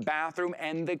one for the bathroom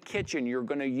and the kitchen. You're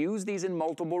going to use these in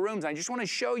multiple rooms. I just want to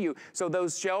show you. So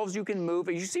those shelves you can move.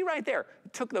 As you see right there,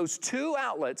 took those 2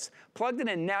 outlets, plugged it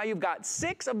in. Now you've got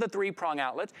 6 of the 3-prong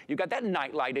outlets. You've got that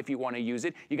nightlight if you want to use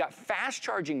it. You got fast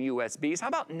charging USBs. How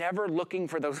about never looking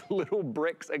for those little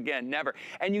bricks again? Never.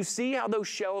 And you see how those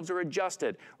shelves are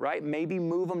adjusted, right? Maybe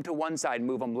move them to one side,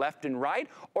 move them left and right,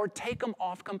 or take them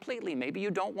off completely. Maybe you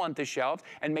don't want the shelves,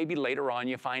 and maybe later on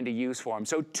you find a use for them.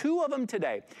 So 2 of them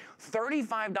today,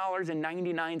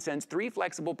 $35.99, 3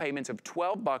 flexible payments of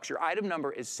 $12. Your item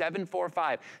number is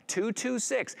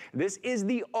 745226. This is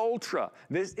the Ultra.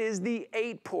 This is the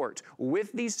 8-port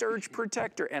with the surge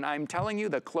protector. And I'm telling you,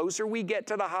 the closer we get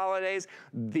to the holidays,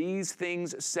 these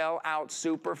things sell out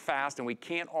super fast, and we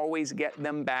can't always get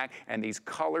them back. And these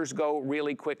colors go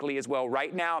really quickly as well.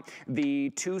 Right now, the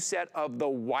 2 set of the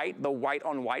white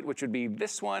on white, which would be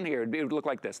this one here. It would look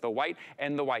like this, the white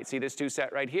and the white. See this 2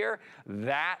 set right here?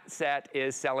 That set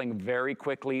is selling very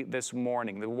quickly this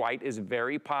morning. The white is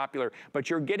very popular, but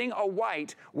you're getting a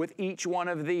white with each one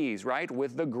of these, right?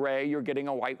 With the gray, you're getting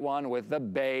a white one. With the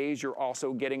beige, you're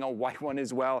also getting a white one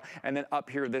as well. And then up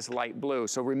here, this light blue.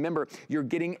 So remember, you're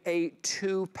getting a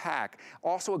 2-pack.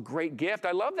 Also a great gift.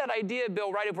 I love that idea,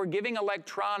 Bill, right? If we're giving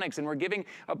electronics and we're giving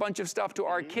a bunch of stuff to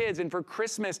our kids, and for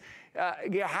Christmas,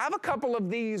 have a couple of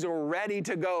these ready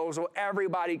to go so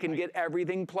everybody can get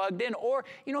everything plugged in. Or,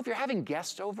 you know, if you're having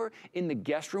guests over in the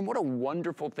guest room, what a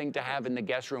wonderful thing to have in the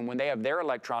guest room when they have their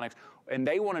electronics and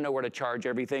they want to know where to charge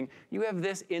everything. You have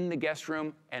this in the guest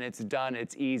room and it's done.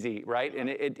 It's easy, right? And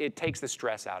it takes the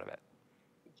stress out of it.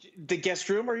 The guest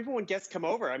room, or even when guests come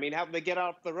over, I mean, how they get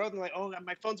off the road and they're like, oh,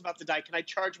 my phone's about to die. Can I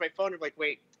charge my phone? And like,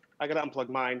 wait, I got to unplug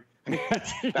mine.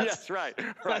 Yes, right.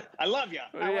 I love you.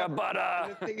 Yeah, but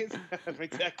the thing is,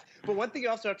 exactly. But one thing you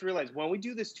also have to realize, when we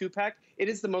do this 2-pack, it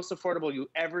is the most affordable you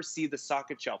ever see the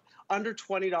socket shelf. Under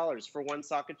 $20 for one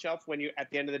socket shelf when you at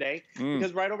the end of the day.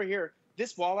 Because right over here,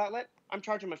 this wall outlet, I'm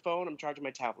charging my phone, I'm charging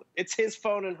my tablet. It's his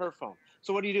phone and her phone.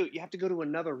 So what do? You have to go to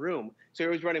another room. So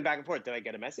you're always running back and forth. Did I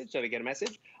get a message? Did I get a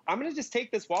message? I'm going to just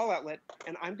take this wall outlet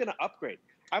and I'm going to upgrade.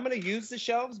 I'm going to use the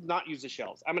shelves, not use the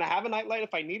shelves. I'm going to have a nightlight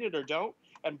if I need it or don't.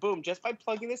 And boom, just by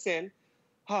plugging this in,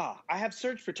 I have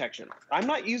surge protection. I'm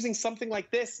not using something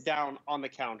like this down on the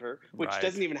counter, which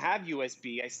doesn't even have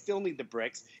USB. I still need the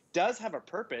bricks. does have a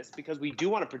purpose because we do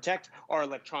want to protect our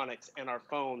electronics and our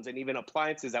phones and even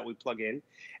appliances that we plug in.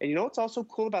 And you know what's also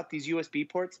cool about these USB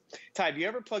ports? Ty, have you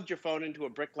ever plugged your phone into a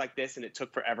brick like this and it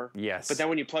took forever? Yes. But then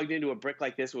when you plugged into a brick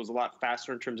like this, it was a lot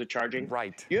faster in terms of charging.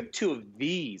 Right. You have 2 of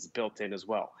these built in as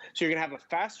well. So you're going to have a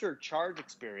faster charge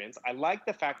experience. I like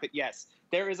the fact that, yes,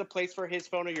 there is a place for his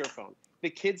phone or your phone. The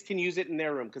kids can use it in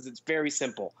their room because it's very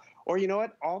simple. Or you know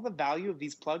what? All the value of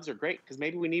these plugs are great because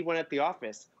maybe we need one at the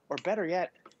office. Or better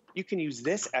yet, you can use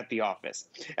this at the office.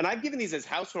 And I've given these as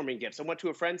housewarming gifts. I went to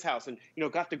a friend's house and, you know,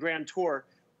 got the grand tour.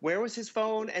 Where was his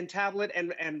phone and tablet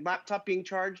and laptop being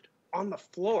charged? On the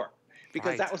floor,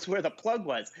 because that was where the plug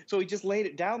was. So he just laid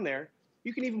it down there.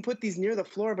 You can even put these near the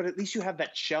floor, but at least you have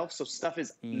that shelf so stuff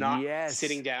is not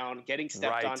sitting down, getting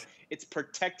stepped on. It's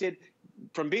protected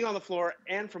from being on the floor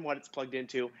and from what it's plugged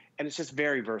into, and it's just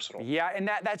very versatile. Yeah, and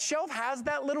that shelf has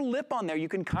that little lip on there. You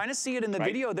can kind of see it in the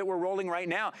video that we're rolling right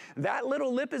now. That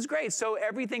little lip is great. So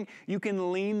everything, you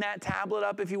can lean that tablet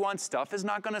up if you want. Stuff is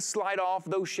not going to slide off.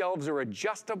 Those shelves are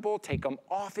adjustable. Take them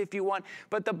off if you want.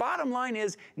 But the bottom line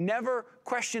is never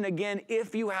question again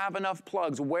if you have enough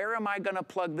plugs. Where am I going to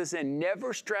plug this in?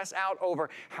 Never stress out over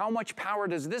how much power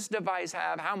does this device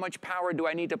have? How much power do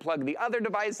I need to plug the other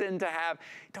device in to have?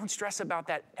 Don't stress about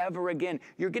that ever again.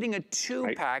 You're getting a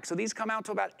 2-pack. So these come out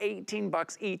to about 18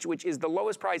 bucks each, which is the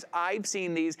lowest price I've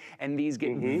seen these, and these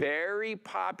get very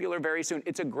popular very soon.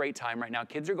 It's a great time right now.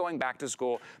 Kids are going back to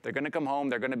school. They're going to come home.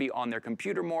 They're going to be on their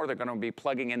computer more. They're going to be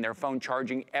plugging in their phone,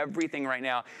 charging everything right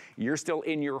now. You're still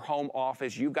in your home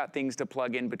office. You've got things to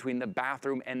plug in between the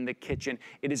bathroom and the kitchen.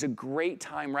 It is a great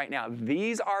time right now.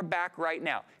 These are back right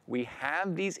now. We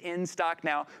have these in stock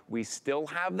now. We still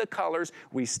have the colors.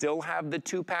 We still have the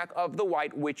 2-pack of the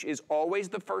white, which is always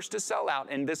the first to sell out.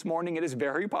 And this morning it is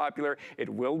very popular. It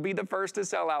will be the first to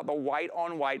sell out, the white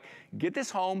on white. Get this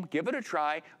home, give it a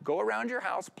try, go around your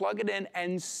house, plug it in,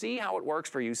 and see how it works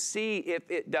for you. See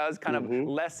if it does kind of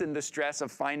lessen the stress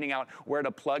of finding out where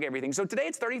to plug everything. So today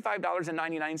it's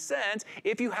 $35.99.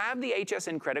 If you have the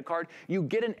HSN credit card, you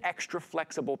get an extra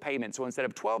flexible payment. So instead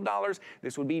of $12,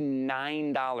 this would be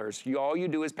 $9. All you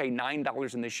do is pay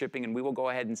 $9 in the shipping, and we will go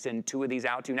ahead and send 2 of these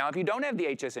out to you. Now, if you don't have the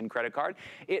HSN credit card,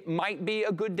 it might be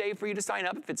a good day for you to sign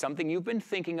up if it's something you've been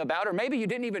thinking about, or maybe you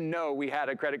didn't even know we had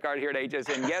a credit card here at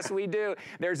HSN. Yes, we do.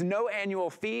 There's no annual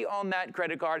fee on that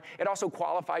credit card. It also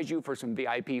qualifies you for some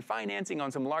VIP financing on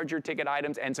some larger ticket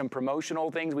items and some promotional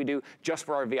things we do just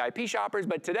for our VIP shoppers.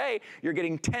 But today, you're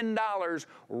getting $10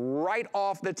 right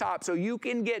off the top. So you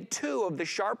can get 2 of the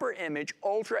Sharper Image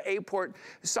Ultra 8-port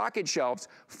socket shelves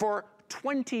for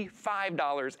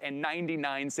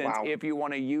 $25.99 if you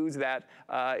want to use that.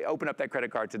 Open up that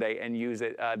credit card today and use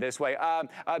it this way.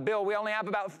 Bill, we only have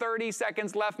about 30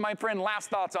 seconds left, my friend. Last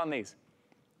thoughts on these.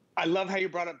 I love how you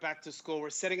brought up back to school. We're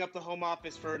setting up the home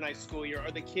office for a nice school year,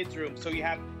 or the kids' room. So you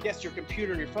have, yes, your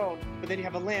computer and your phone, but then you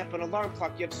have a lamp, an alarm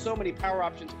clock. You have so many power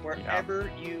options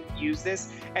wherever you use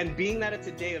this. And being that it's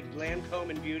a day of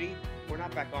Lancome and beauty, we're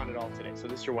not back on at all today. So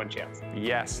this is your one chance.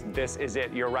 Yes, this is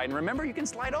it. You're right. And remember, you can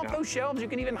slide off those shelves. You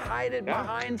can even hide it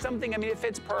behind something. I mean, it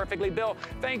fits perfectly. Bill,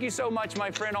 thank you so much, my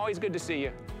friend. Always good to see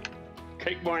you.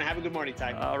 Great morning. Have a good morning,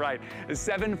 Ty. All right.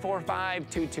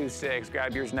 745-226.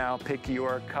 Grab yours now. Pick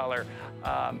your color.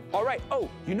 All right. Oh,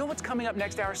 you know what's coming up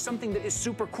next hour? Something that is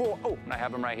super cool. Oh, and I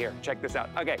have them right here. Check this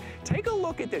out. Okay. Take a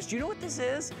look at this. Do you know what this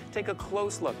is? Take a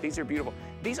close look. These are beautiful.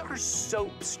 These are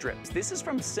soap strips. This is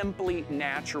from Simply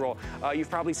Natural.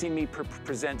 You've probably seen me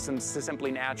present some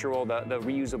Simply Natural, the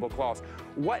reusable cloths.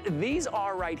 What these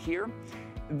are right here,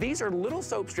 these are little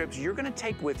soap strips you're gonna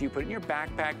take with you, put it in your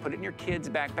backpack, put it in your kid's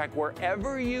backpack,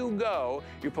 wherever you go.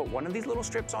 You put one of these little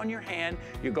strips on your hand,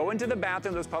 you go into the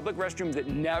bathroom, those public restrooms that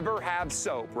never have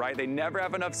soap, right? They never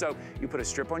have enough soap. You put a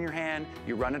strip on your hand,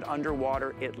 you run it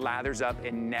underwater, it lathers up,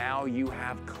 and now you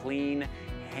have clean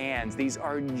hands. These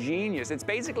are genius. It's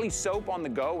basically soap on the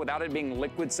go without it being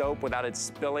liquid soap, without it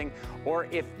spilling. Or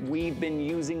if we've been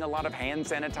using a lot of hand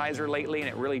sanitizer lately and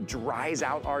it really dries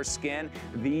out our skin,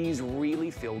 these really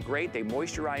feel great. They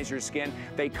moisturize your skin.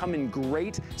 They come in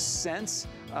great scents.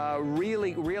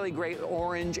 Really, really great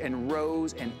orange and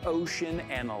rose and ocean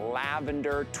and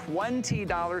lavender.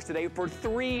 $20 today for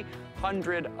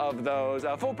 300 of those.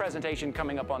 A full presentation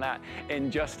coming up on that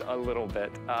in just a little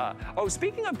bit. Oh,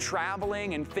 speaking of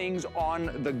traveling and things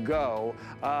on the go,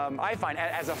 I find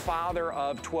as a father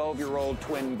of 12-year-old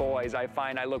twin boys, I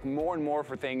find I look more and more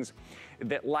for things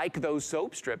that like those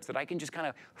soap strips that I can just kind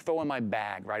of throw in my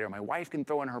bag, right? Or my wife can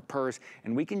throw in her purse,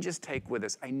 and we can just take with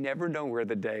us. I never know where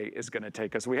the day is going to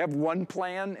take us. We have one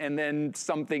plan, and then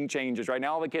something changes. Right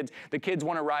now, the kids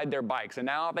want to ride their bikes, and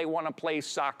now they want to play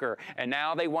soccer, and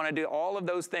now they want to do all of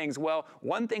those things. Well,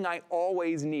 one thing I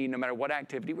always need, no matter what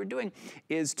activity we're doing,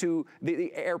 is to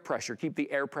the air pressure. Keep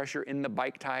the air pressure in the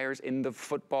bike tires, in the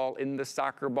football, in the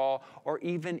soccer ball, or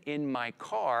even in my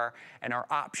car. And our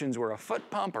options were a foot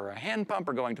pump or a hand pump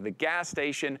or going to the gas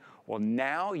station. Well,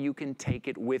 now you can take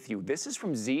it with you. This is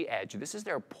from Z-Edge. This is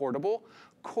their portable,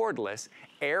 cordless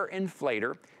air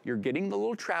inflator. You're getting the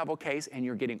little travel case, and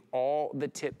you're getting all the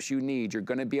tips you need. You're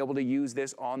going to be able to use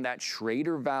this on that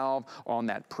Schrader valve, on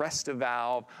that Presta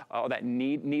valve, that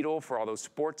needle for all those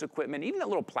sports equipment, even that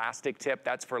little plastic tip,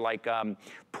 that's for like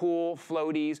pool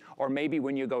floaties, or maybe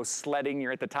when you go sledding,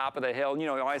 you're at the top of the hill, you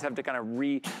know, you always have to kind of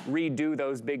redo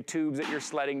those big tubes that you're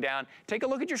sledding down. Take a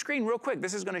look at your screen real quick.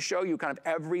 This is going to show you kind of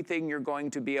everything you're going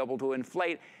to be able to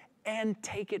inflate and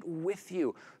take it with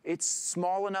you. It's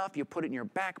small enough, you put it in your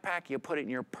backpack, you put it in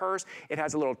your purse. It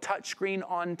has a little touch screen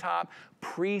on top,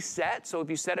 preset. So if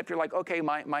you set up, you're like, okay,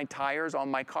 my tires on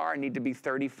my car need to be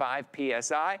 35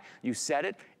 PSI. You set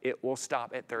it, it will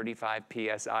stop at 35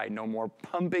 PSI. No more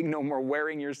pumping, no more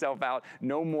wearing yourself out,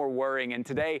 no more worrying. And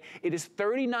today, it is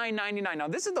 $39.99. Now,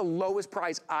 this is the lowest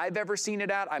price I've ever seen it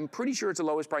at. I'm pretty sure it's the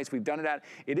lowest price we've done it at.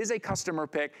 It is a customer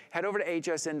pick. Head over to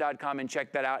hsn.com and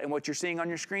check that out. And what you're seeing on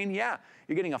your screen, yeah,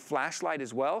 you're getting a flashlight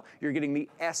as well. You're getting the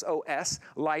SOS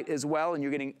light as well, and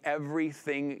you're getting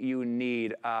everything you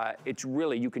need. It's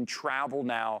really, you can travel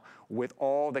now with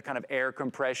all the kind of air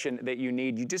compression that you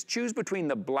need. You just choose between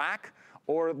the black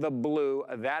or the blue.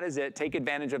 That is it. Take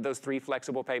advantage of those 3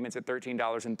 flexible payments at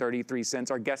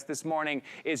 $13.33. Our guest this morning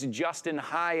is Justin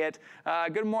Hyatt.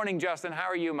 Good morning, Justin. How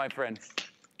are you, my friend?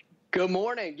 Good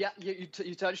morning. Yeah,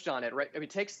 you touched on it, right? I mean, it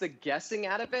takes the guessing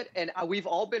out of it, and we've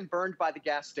all been burned by the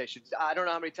gas stations. I don't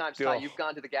know how many times, Ty, you've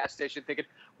gone to the gas station thinking,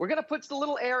 we're going to put a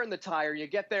little air in the tire. You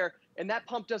get there, and that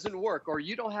pump doesn't work, or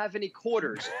you don't have any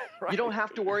quarters. Right. You don't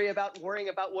have to worrying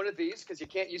about one of these, because you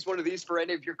can't use one of these for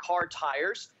any of your car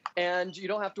tires, and you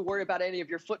don't have to worry about any of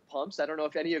your foot pumps. I don't know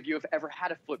if any of you have ever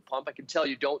had a foot pump. I can tell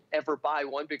you don't ever buy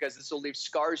one, because this will leave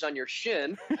scars on your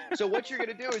shin. So what you're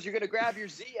going to do is you're going to grab your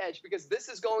Z-Edge, because this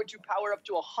is going to power up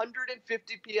to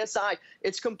 150 PSI.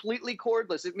 It's completely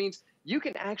cordless. It means you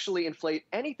can actually inflate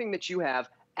anything that you have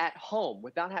at home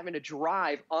without having to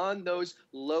drive on those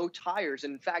low tires.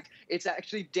 And in fact, it's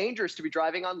actually dangerous to be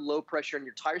driving on low pressure in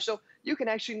your tires. So you can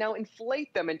actually now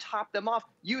inflate them and top them off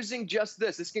using just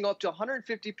this. This can go up to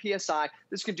 150 PSI.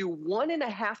 This can do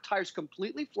 1.5 tires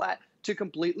completely flat to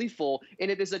completely full, and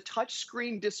it is a touch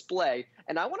screen display.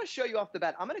 And I want to show you off the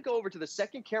bat. I'm going to go over to the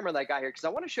second camera that I got here, because I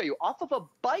want to show you off of a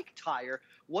bike tire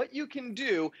what you can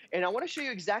do, and I want to show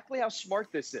you exactly how smart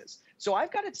this is. So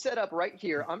I've got it set up right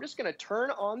here. I'm just going to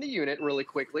turn on the unit really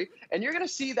quickly, and you're going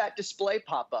to see that display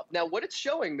pop up. Now, what it's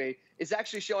showing me is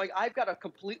actually showing I've got a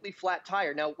completely flat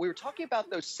tire. Now, we were talking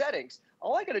about those settings.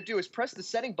 All I got to do is press the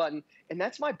setting button, and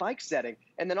that's my bike setting.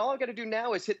 And then all I got to do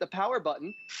now is hit the power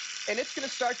button, and it's going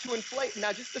to start to inflate.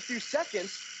 Now, just a few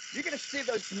seconds, you're going to see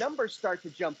those numbers start to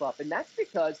jump up. And that's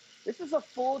because this is a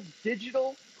full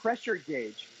digital pressure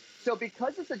gauge. So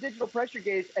because it's a digital pressure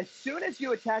gauge, as soon as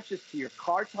you attach this to your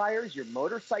car tires, your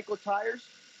motorcycle tires,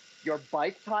 your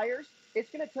bike tires, it's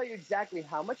going to tell you exactly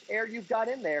how much air you've got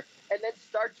in there and then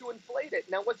start to inflate it.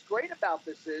 Now, what's great about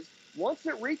this is once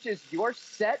it reaches your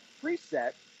set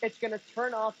preset, it's going to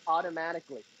turn off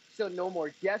automatically. So no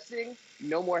more guessing,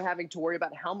 no more having to worry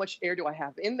about how much air do I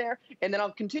have in there. And then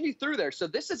I'll continue through there. So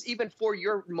this is even for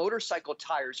your motorcycle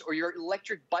tires or your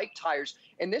electric bike tires.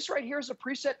 And this right here is a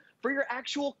preset for your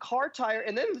actual car tire.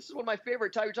 And then this is one of my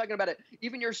favorite, Ty, you're talking about it,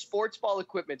 even your sports ball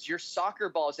equipments, your soccer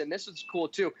balls. And this is cool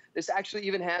too. This actually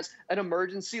even has an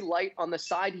emergency light on the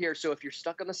side here. So if you're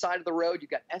stuck on the side of the road,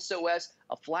 you've got SOS,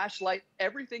 a flashlight,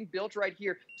 everything built right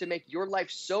here to make your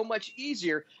life so much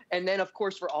easier. And then of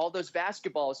course, for all those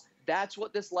basketballs, that's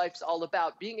what this life's all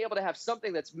about. Being able to have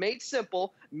something that's made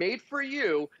simple, made for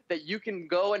you, that you can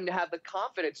go and have the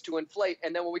confidence to inflate.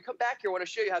 And then when we come back here, I want to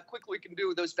show you how quickly we can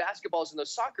do those basketballs and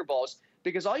those soccer balls,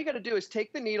 because all you got to do is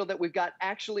take the needle that we've got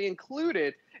actually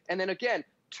included, and then again,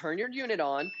 turn your unit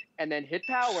on and then hit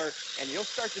power, and you'll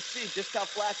start to see just how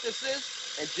flat this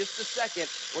is. In just a second,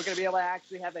 we're going to be able to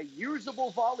actually have a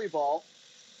usable volleyball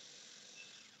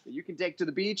that you can take to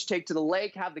the beach, take to the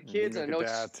lake, have the kids. And I know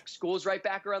school's right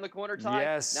back around the corner, Ty.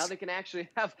 Yes. Now they can actually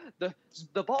have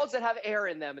the balls that have air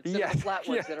in them instead of the flat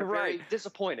ones that are very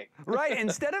disappointing. Right.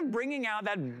 Instead of bringing out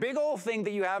that big old thing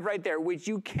that you have right there, which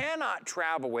you cannot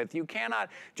travel with, you cannot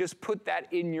just put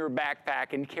that in your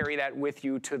backpack and carry that with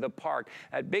you to the park.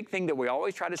 That big thing that we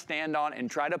always try to stand on and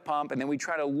try to pump, and then we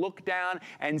try to look down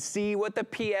and see what the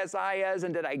PSI is,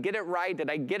 and did I get it right? Did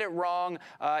I get it wrong?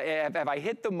 Have I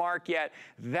hit the mark yet?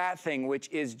 That thing, which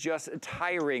is just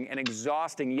tiring and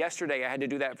exhausting. Yesterday, I had to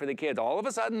do that for the kids. All of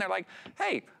a sudden, they're like,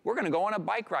 hey, we're going to go on a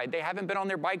bike ride. They haven't been on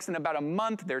their bikes in about a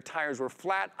month. Their tires were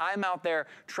flat. I'm out there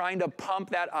trying to pump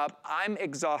that up. I'm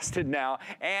exhausted now,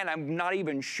 and I'm not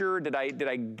even sure, did I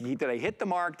hit the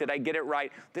mark? Did I get it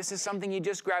right? This is something you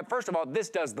just grab. First of all, this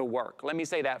does the work. Let me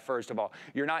say that first of all.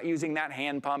 You're not using that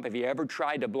hand pump. If you ever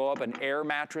tried to blow up an air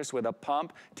mattress with a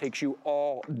pump, takes you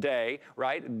all day,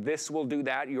 right? This will do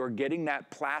that. You're getting that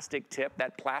plastic tip,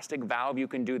 that plastic valve you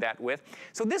can do that with.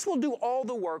 So this will do all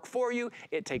the work for you.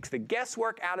 It takes the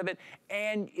guesswork out of it,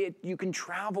 and you can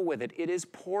travel with it. It is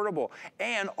portable.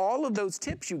 And all of those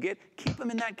tips you get, keep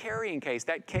them in that carrying case.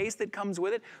 That case that comes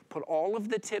with it, put all of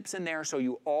the tips in there so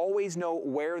you always know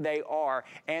where they are.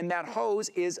 And that hose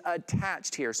is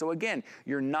attached here. So again,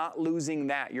 you're not losing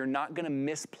that. You're not going to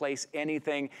misplace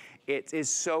anything. It is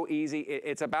so easy.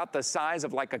 It's about the size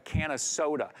of like a can of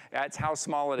soda. That's how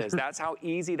small it is. That's how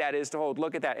easy that is to hold.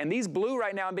 Look at that. And these blue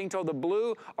right now, I'm being told the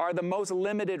blue are the most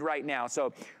limited right now.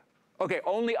 So, okay,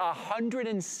 only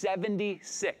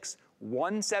 176.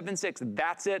 176,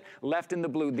 that's it, left in the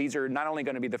blue. These are not only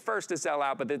going to be the first to sell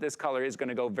out, but this color is going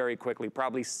to go very quickly,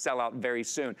 probably sell out very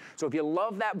soon. So if you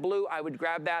love that blue, I would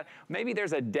grab that. Maybe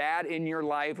there's a dad in your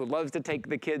life who loves to take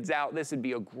the kids out. This would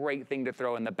be a great thing to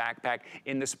throw in the backpack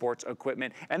in the sports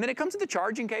equipment. And then it comes to the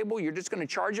charging cable. You're just going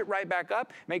to charge it right back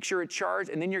up, make sure it's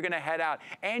charged, and then you're going to head out.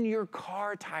 And your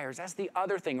car tires, that's the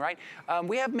other thing, right?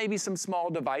 We have maybe some small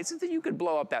devices that you could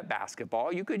blow up that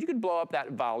basketball. You could blow up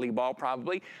that volleyball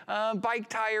probably. Bike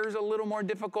tires a little more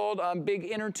difficult, big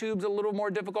inner tubes a little more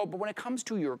difficult, but when it comes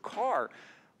to your car,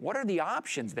 what are the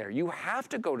options there? You have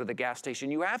to go to the gas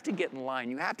station, you have to get in line,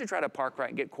 you have to try to park right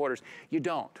and get quarters. You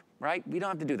don't, right? We don't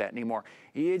have to do that anymore.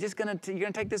 You're gonna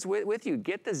take this with you.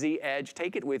 Get the Z Edge,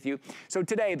 take it with you. So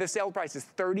today, the sale price is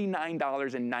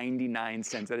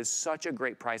 $39.99. That is such a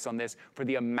great price on this for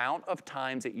the amount of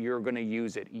times that you're gonna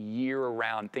use it year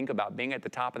round. Think about being at the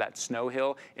top of that snow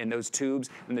hill in those tubes,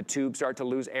 when the tubes start to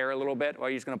lose air a little bit, well,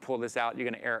 you're just gonna pull this out, you're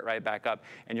gonna air it right back up,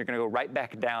 and you're gonna go right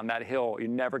back down that hill. You're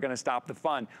never gonna stop the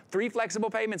fun. 3 flexible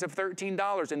payments of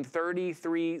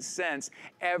 $13.33,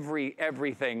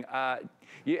 everything.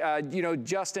 You know,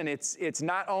 Justin, it's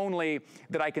not only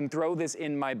that I can throw this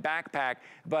in my backpack,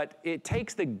 but it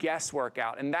takes the guesswork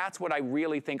out. And that's what I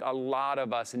really think a lot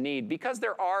of us need, because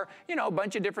there are, you know, a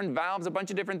bunch of different valves, a bunch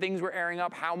of different things we're airing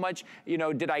up. How much, you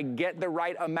know, did I get the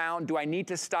right amount? Do I need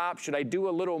to stop? Should I do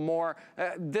a little more?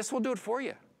 This will do it for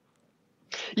you.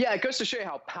 Yeah, it goes to show you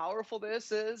how powerful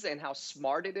this is and how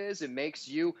smart it is. It makes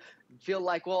you feel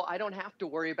like, well, I don't have to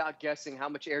worry about guessing how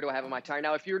much air do I have in my tire.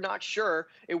 Now, if you're not sure,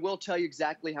 it will tell you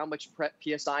exactly how much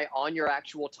PSI on your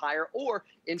actual tire or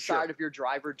inside of your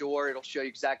driver door. It'll show you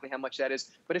exactly how much that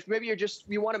is. But if maybe you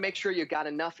want to make sure you got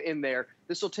enough in there,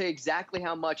 this will tell you exactly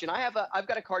how much. And I've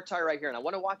got a car tire right here, and I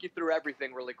want to walk you through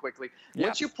everything really quickly. Yep.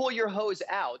 Once you pull your hose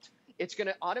out, it's going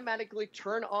to automatically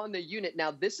turn on the unit.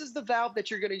 Now, this is the valve that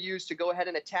you're going to use to go ahead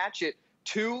and attach it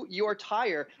to your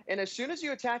tire. And as soon as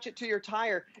you attach it to your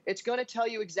tire, it's going to tell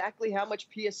you exactly how much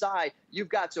PSI you've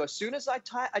got. So as soon as I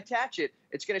attach it,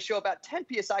 it's going to show about 10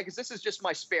 PSI because this is just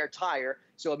my spare tire.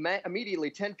 So immediately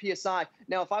 10 PSI.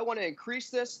 Now, if I want to increase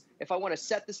this, if I want to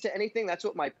set this to anything, that's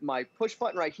what my push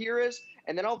button right here is.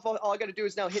 And then all I got to do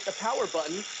is now hit the power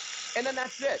button. And then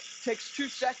that's it. Takes 2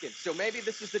 seconds. So maybe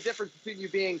this is the difference between you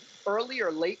being early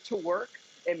or late to work.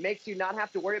 It makes you not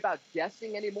have to worry about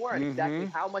guessing anymore and exactly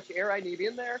how much air I need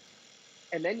in there.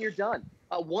 And then you're done.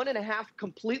 1.5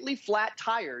 completely flat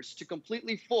tires to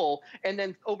completely full, and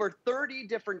then over 30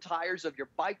 different tires of your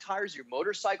bike tires, your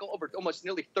motorcycle, over almost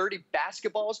nearly 30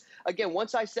 basketballs. Again,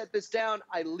 once I set this down,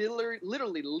 I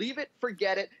literally leave it,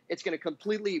 forget it. It's going to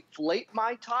completely inflate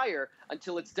my tire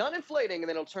until it's done inflating, and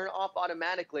then it'll turn off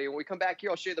automatically. When we come back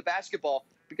here, I'll show you the basketball.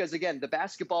 Because again, the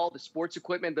basketball, the sports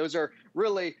equipment, those are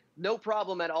really no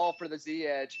problem at all for the Z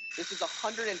Edge. This is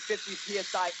 150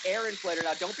 PSI air inflator.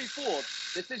 Now, don't be fooled.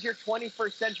 This is your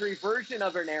 21st century version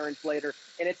of an air inflator,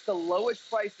 and it's the lowest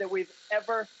price that we've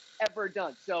ever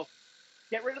done. So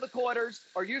get rid of the quarters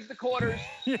or use the quarters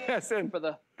yes, and for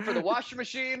the for the washing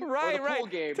machine or the pool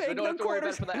game, so don't have to worry about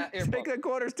it for the air pump. Take the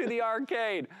quarters to the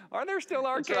arcade. Are there still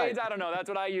arcades? Right. I don't know. That's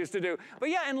what I used to do. But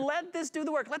yeah, and let this do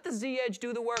the work. Let the Z-Edge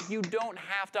do the work. You don't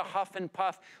have to huff and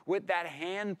puff with that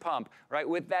hand pump, right?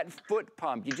 With that foot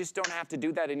pump. You just don't have to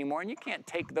do that anymore, and you can't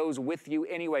take those with you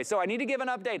anyway. So I need to give an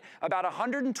update. About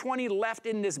 120 left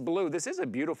in this blue. This is a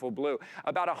beautiful blue.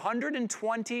 About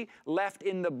 120 left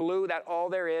in the blue. That's all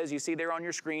there is. You see there on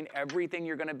your screen everything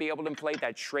you're going to be able to inflate.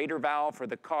 That Schrader valve for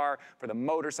the car, for the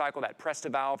motorcycle, that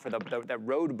Presta valve for that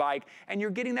road bike, and you're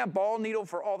getting that ball needle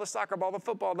for all the soccer ball, the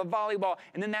football, the volleyball,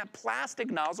 and then that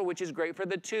plastic nozzle, which is great for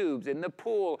the tubes in the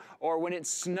pool or when it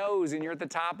snows and you're at the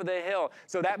top of the hill.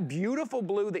 So that beautiful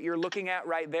blue that you're looking at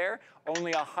right there,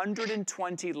 only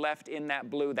 120 left in that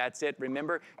blue. That's it.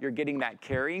 Remember, you're getting that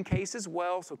carrying case as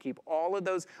well, so keep all of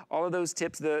those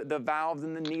tips, the valves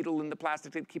and the needle and the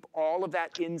plastic tip, keep all of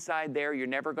that inside there. You're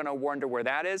never going to wonder where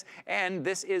that is. And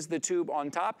this is the tube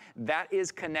on top. That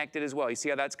is connected as well. You see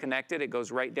how that's connected? It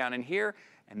goes right down in here,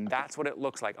 and that's what it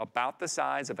looks like, about the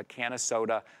size of a can of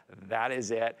soda. That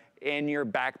is it in your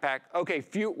backpack. Okay,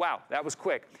 wow, that was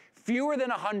quick. Fewer than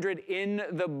 100 in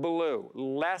the blue,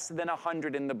 less than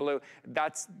 100 in the blue.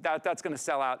 That's going to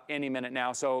sell out any minute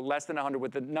now. So less than 100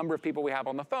 with the number of people we have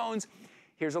on the phones.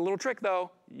 Here's a little trick though.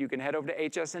 You can head over to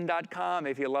hsn.com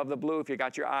if you love the blue. If you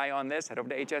got your eye on this, head over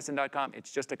to hsn.com.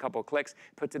 It's just a couple clicks,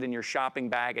 puts it in your shopping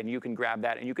bag, and you can grab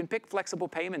that. And you can pick flexible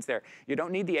payments there. You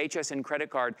don't need the HSN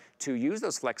credit card to use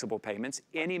those flexible payments.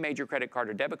 Any major credit card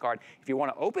or debit card. If you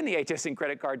want to open the HSN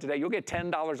credit card today, you'll get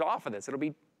 $10 off of this. It'll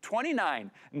be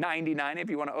 $29.99 if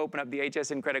you want to open up the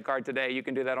HSN credit card today. You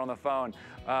can do that on the phone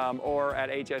or at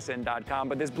hsn.com.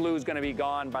 But this blue is going to be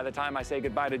gone by the time I say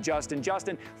goodbye to Justin.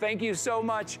 Justin, thank you so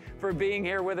much for being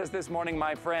here with us this morning,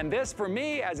 my friend. This, for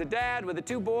me, as a dad with the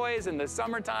 2 boys in the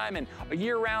summertime and a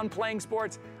year-round playing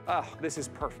sports, this is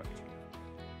perfect.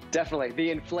 Definitely.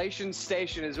 The inflation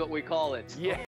station is what we call it. Yeah.